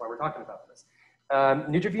 That's why we're talking about this.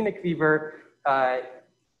 Neutropenic fever,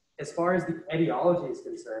 as far as the etiology is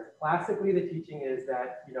concerned, classically the teaching is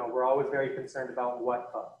that we're always very concerned about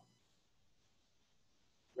what pub?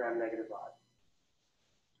 Gram-negative blood.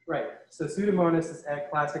 Right. So Pseudomonas is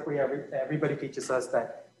classically everybody teaches us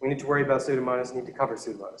that we need to worry about Pseudomonas, need to cover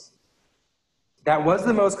Pseudomonas. That was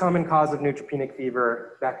the most common cause of neutropenic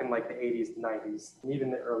fever back in like the 80s, 90s, and even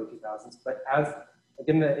the early 2000s. But as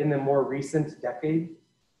in the more recent decade,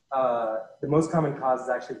 the most common cause is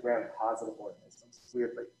actually gram-positive organisms,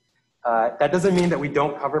 weirdly. That doesn't mean that we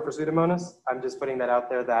don't cover for Pseudomonas. I'm just putting that out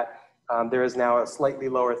there that there is now a slightly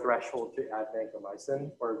lower threshold to add vancomycin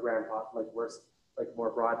or more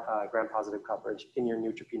broad gram-positive coverage in your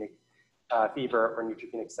neutropenic fever or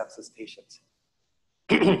neutropenic sepsis patients.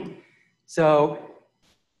 So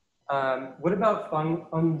what about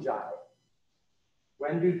fungi?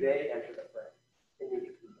 When do they enter the fray in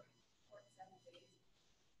neutropenia?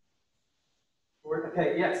 4 to 7 days.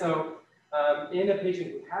 Okay, yeah, so in a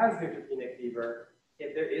patient who has neutropenic fever,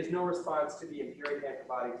 if there is no response to the empiric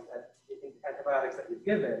antibiotics that you've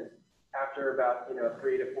given, after about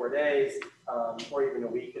 3 to 4 days, or even a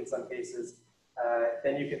week in some cases,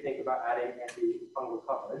 then you can think about adding antifungal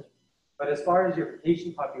coverage. But as far as your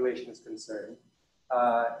patient population is concerned,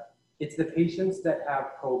 it's the patients that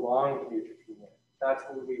have prolonged neutropenia. That's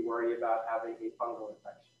when we worry about having a fungal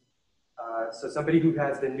infection. So somebody who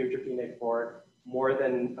has been neutropenic for more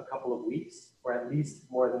than a couple of weeks, or at least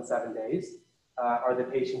more than 7 days, are the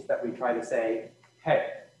patients that we try to say, hey,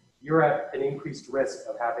 you're at an increased risk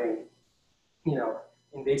of having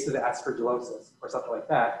invasive aspergillosis or something like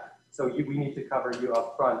that. So we need to cover you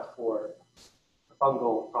up front for the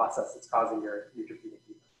fungal process that's causing your neutropenic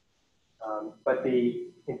fever. But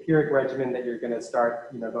the empiric regimen that you're going to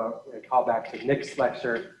start, call back to Nick's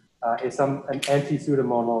lecture, is an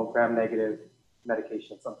anti-pseudomonal gram-negative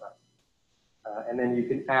medication sometimes. And then you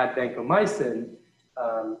can add vancomycin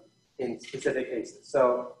in specific cases.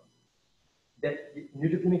 So that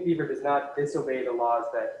neutropenic fever does not disobey the laws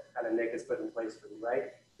that kind of Nick has put in place for you,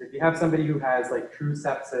 right? If you have somebody who has like true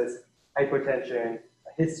sepsis, hypotension,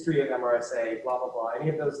 a history of MRSA, blah, blah, blah, any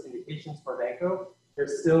of those indications for vanco,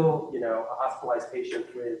 there's still, a hospitalized patient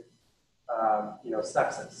with,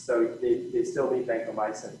 sepsis. So they still need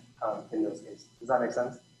vancomycin in those cases. Does that make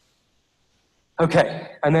sense?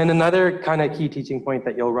 Okay, and then another kind of key teaching point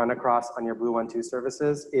that you'll run across on your Blue 1-2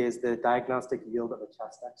 services is the diagnostic yield of a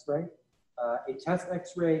chest X-ray. A chest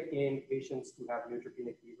X-ray in patients who have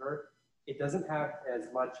neutropenic fever, it doesn't have as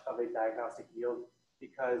much of a diagnostic yield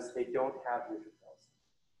because they don't have neutrophils.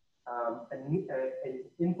 An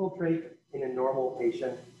infiltrate in a normal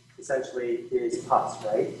patient essentially is pus,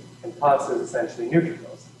 right? And pus is essentially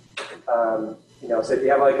neutrophils. So if you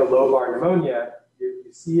have like a lobar pneumonia,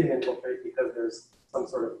 you see an infiltrate because there's some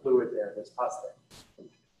sort of fluid there, there's pus there.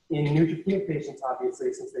 In neutropenic patients,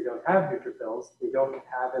 obviously, since they don't have neutrophils, they don't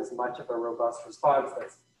have as much of a robust response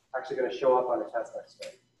that's actually going to show up on a chest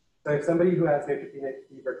X-ray. So if somebody who has neutropenic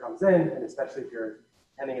fever comes in, and especially if you're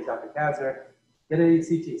attending as Dr. Kasner, get a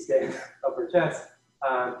CT scan of her chest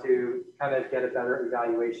to kind of get a better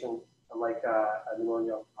evaluation of like a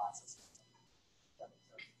pneumonial process. All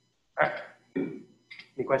right.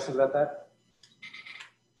 Any questions about that?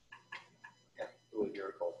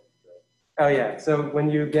 Oh yeah, so when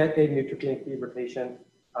you get a neutropenic fever patient,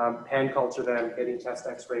 pan culture them, getting chest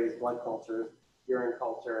X-rays, blood culture, urine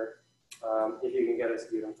culture, if you can get a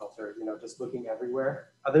sputum culture, just looking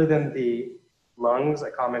everywhere. Other than the lungs, a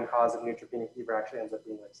common cause of neutropenic fever actually ends up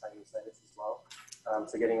being like sinusitis as well.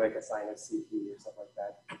 So getting like a sinus CT or something like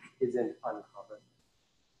that isn't uncommon.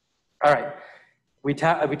 All right, we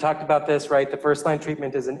talked about this, right? The first line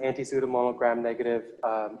treatment is an anti-pseudomonal gram-negative,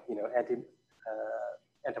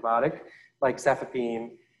 antibiotic like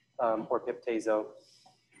cefepime or piptazo.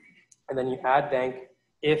 And then you add bank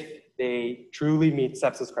if they truly meet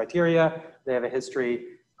sepsis criteria, they have a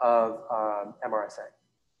history of MRSA.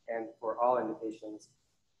 And for all indications,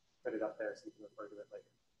 put it up there so you can refer to it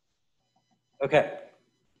later. Okay.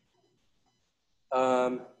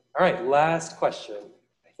 All right, last question,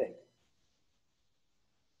 I think.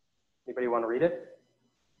 Anybody want to read it?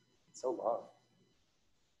 It's so long.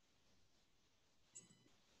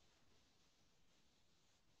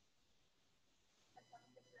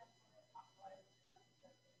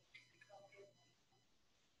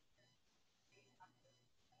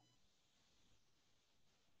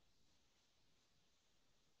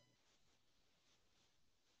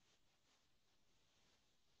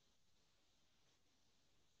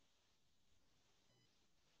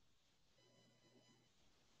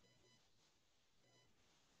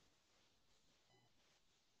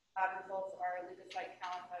 Results are leukocyte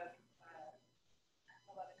count of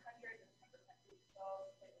 1,100 and 10%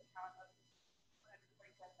 neutrophils, platelet count of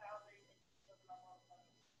 144,000, blood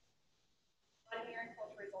and urine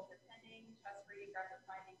culture results are pending, chest reading, rapid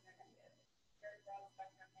findings are negative. Very broad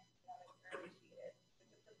spectrum antibiotics are initiated.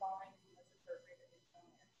 Which of the following is most appropriate in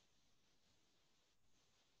pneumonia?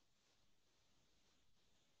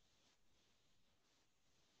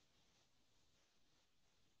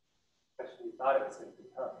 Actually, you thought it was going to be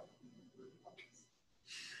tough.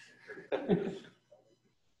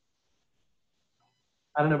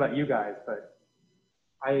 I don't know about you guys, but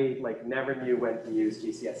I never knew when to use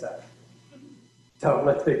GCSF. So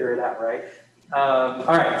let's figure it out, right? All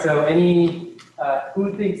right, so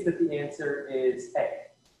who thinks that the answer is A?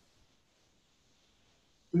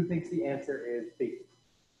 Who thinks the answer is B?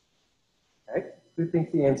 Okay, who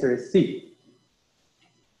thinks the answer is C?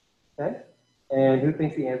 Okay, and who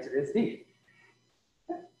thinks the answer is D?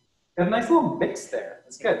 Okay. Got a nice little mix there,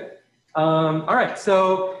 that's good. All right,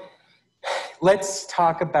 so let's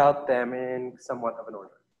talk about them in somewhat of an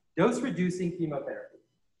order. Dose-reducing chemotherapy.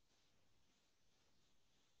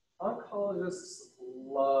 Oncologists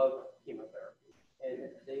love chemotherapy,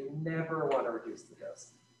 and they never want to reduce the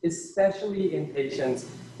dose, especially in patients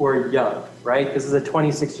who are young, right? This is a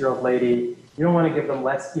 26-year-old lady. You don't want to give them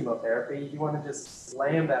less chemotherapy. You want to just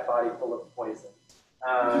slam that body full of poison.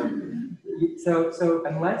 So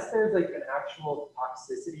unless there's an actual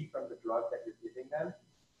toxicity from the drug that you're giving them,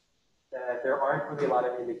 there aren't really a lot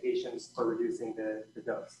of indications for reducing the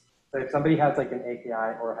dose. So if somebody has an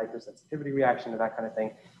AKI or a hypersensitivity reaction or that kind of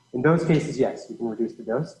thing, in those cases, yes, you can reduce the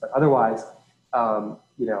dose, but otherwise,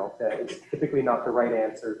 it's typically not the right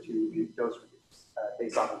answer to dose reduce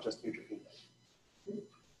based off of just neutropenia.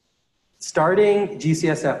 Starting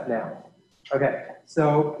GCSF now. Okay,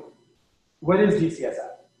 so what is GCSF?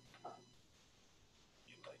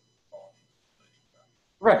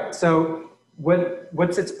 Right, so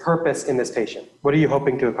what's its purpose in this patient? What are you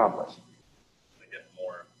hoping to accomplish?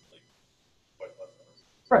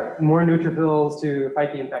 Right, more neutrophils to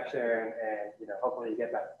fight the infection and hopefully you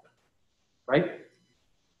get better, right?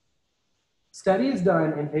 Studies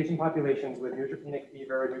done in patient populations with neutropenic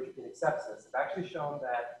fever and neutropenic sepsis have actually shown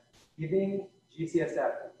that giving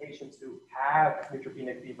GCSF in patients who have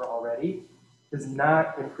neutropenic fever already does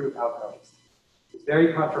not improve outcomes. It's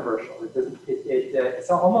very controversial. It doesn't. It's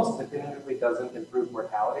almost definitively doesn't improve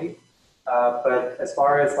mortality. But as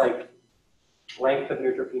far as like length of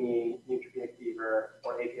neutropenic fever,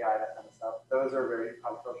 or API, that kind of stuff, those are very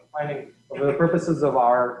controversial findings. But for the purposes of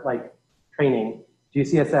our like training,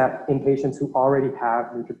 GCSF in patients who already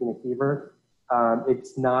have neutropenic fever,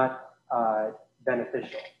 it's not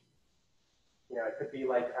beneficial. You know, it could be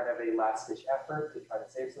like kind of a last-ditch effort to try to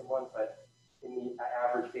save someone, but in the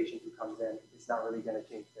average patient who comes in, it's not really going to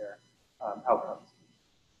change their outcomes.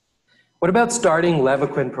 What about starting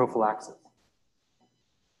Levaquin prophylaxis?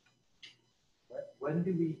 When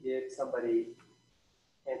do we give somebody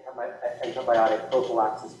antibiotic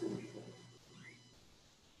prophylaxis for neutropenia?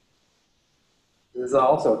 This is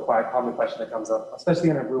also a quite common question that comes up,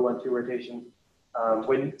 especially in a Blue 1-2 rotation.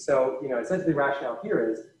 Essentially the rationale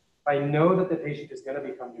here is, if I know that the patient is going to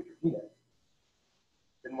become neutropenic,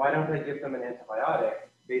 then why don't I give them an antibiotic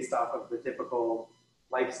based off of the typical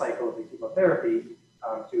life cycle of the chemotherapy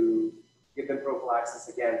to give them prophylaxis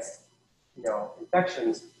against,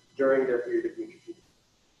 infections during their period of neutropenia.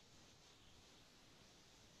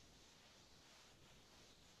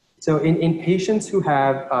 So in patients who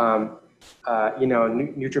have,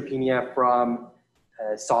 neutropenia from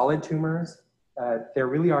solid tumors, there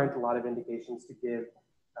really aren't a lot of indications to give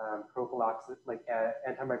prophylaxis, like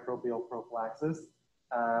antimicrobial prophylaxis,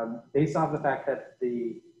 based off the fact that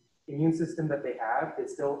the immune system that they have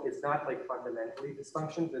is not like fundamentally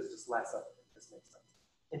dysfunctional. There's just less of it. This makes sense.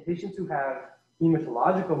 In patients who have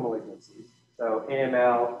hematological malignancies, so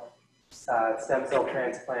AML, stem cell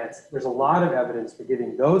transplants, there's a lot of evidence for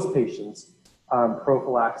giving those patients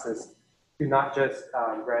prophylaxis to not just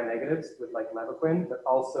gram-negatives with like Levaquin, but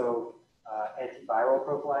also antiviral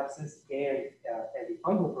prophylaxis and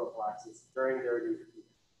antifungal prophylaxis during their neutropenia.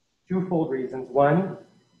 Twofold reasons. One,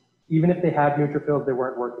 even if they had neutrophils, they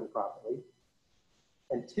weren't working properly.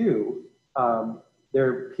 And two,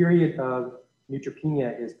 their period of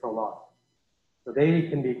neutropenia is prolonged. So they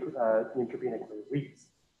can be neutropenic for weeks.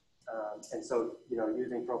 And so,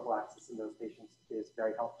 using prophylaxis in those patients is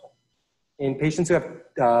very helpful. In patients who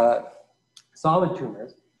have solid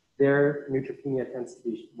tumors, their neutropenia tends to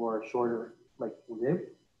be more shorter, like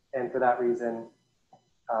lived. And for that reason,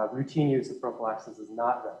 routine use of prophylaxis is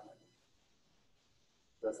not recommended.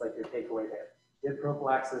 So that's like your takeaway there. Give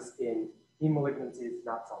prophylaxis in heme malignancies,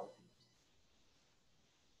 not solid tumors.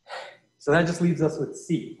 So that just leaves us with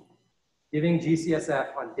C, giving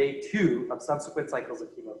GCSF on day 2 of subsequent cycles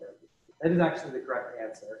of chemotherapy. That is actually the correct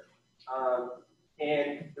answer.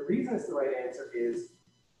 And the reason it's the right answer is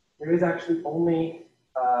there is actually only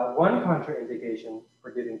one contraindication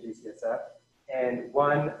for giving GCSF and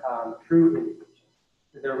one true indication.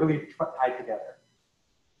 They're really tied together.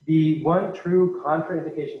 The one true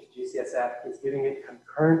contraindication to GCSF is giving it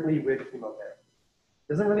concurrently with chemotherapy.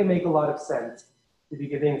 It doesn't really make a lot of sense to be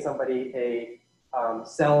giving somebody a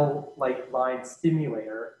cell-like line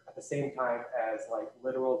stimulator at the same time as like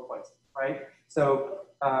literal poison, right? So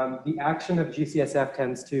the action of GCSF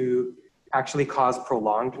tends to actually cause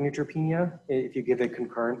prolonged neutropenia if you give it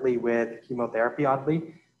concurrently with chemotherapy,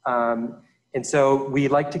 oddly. And so we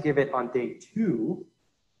like to give it on day 2,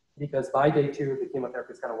 because by day 2, the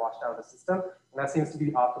chemotherapy is kind of washed out of the system. And that seems to be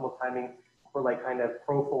the optimal timing for like kind of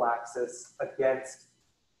prophylaxis against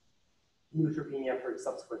neutropenia for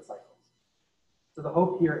subsequent cycles. So the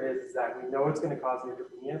hope here is that we know it's going to cause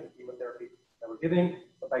neutropenia, the chemotherapy that we're giving,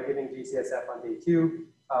 but by giving GCSF on day 2,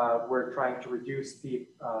 we're trying to reduce the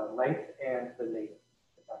length and the native,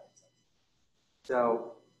 if that makes sense.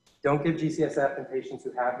 So don't give GCSF in patients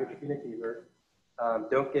who have neutropenic fever.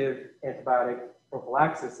 Don't give antibiotic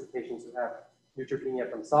prophylaxis in patients who have neutropenia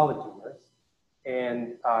from solid tumors.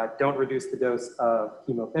 And don't reduce the dose of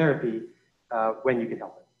chemotherapy when you can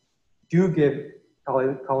help it. Do give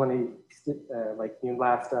colony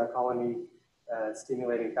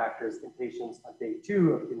stimulating factors in patients on day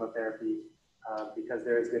 2 of chemotherapy because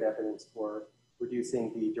there is good evidence for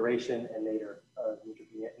reducing the duration and nadir of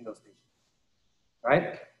neutropenia in those patients. All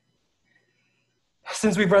right?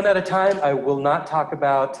 Since we've run out of time, I will not talk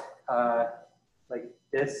about like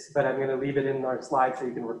this, but I'm going to leave it in our slides so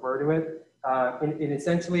you can refer to it. It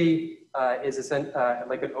essentially is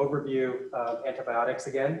like an overview of antibiotics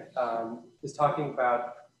again. Just talking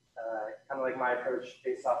about kind of like my approach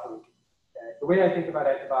based off of the way I think about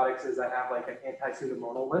antibiotics is I have like an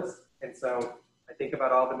anti-pseudomonal list. And so I think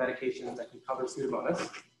about all the medications that can cover Pseudomonas.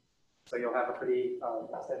 So you'll have a pretty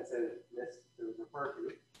extensive list to refer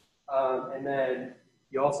to. And then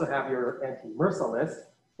you also have your anti-MRSA list,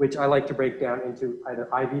 which I like to break down into either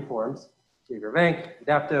IV forms, so your Vanc,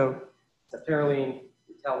 Adapto, Ceftaroline,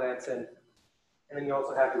 Telvancin, and then you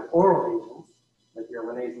also have your oral agents, like your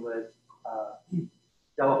linezolid,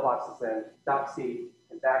 delafloxacin, doxy,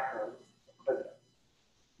 and Bactrim.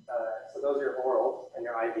 So those are your orals and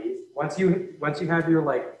your IVs. Once you have your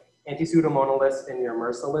like anti-pseudomonal list and your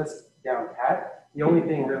MRSA list down pat, the only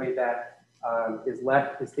thing really that is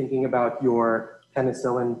left is thinking about your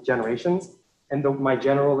penicillin generations. And my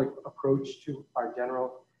general approach to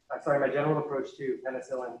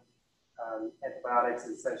penicillin antibiotics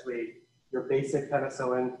is essentially your basic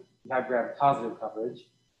penicillin. You have gram-positive coverage,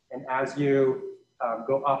 and as you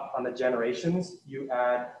go up on the generations, you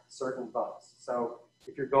add certain bumps. So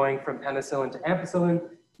if you're going from penicillin to ampicillin,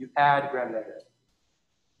 you add gram-negative.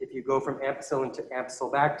 If you go from ampicillin to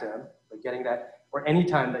ampicillin, like getting that, or any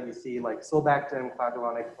time that you see like sulbactam,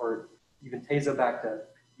 coagulonic, or even tazobactam,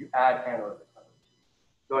 you add anaerobic coverage.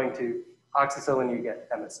 Going to oxacillin, you get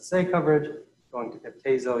MSSA coverage. Going to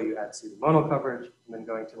piptazo, you add pseudomonal coverage, and then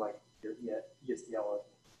going to like your ESDL.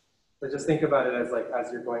 So just think about it as like,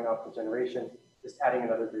 as you're going up the generation, just adding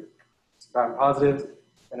another group. It's gram-positives,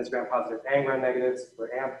 and it's gram-positive and gram-negatives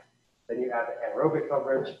for AMP. Then you add the anaerobic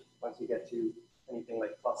coverage once you get to anything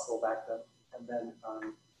like plus sulbactam. And then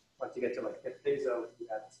once you get to like piptazo, you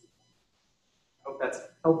add the pseudomonal. I hope that's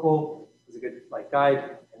helpful. It's a good like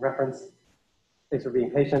guide and reference. Thanks for being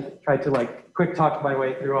patient. Tried to like quick talk my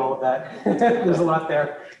way through all of that. There's a lot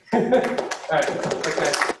there. All right,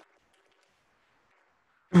 okay.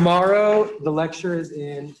 Tomorrow, the lecture is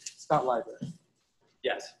in Scott Library.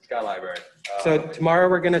 Yes, Scott Library. So tomorrow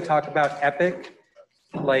we're going to talk about Epic.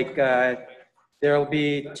 Like there'll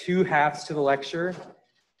be 2 halves to the lecture.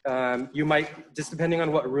 You might, just depending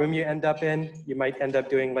on what room you end up in, you might end up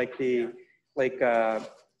doing like the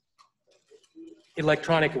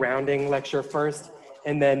electronic rounding lecture first,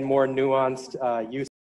 and then more nuanced use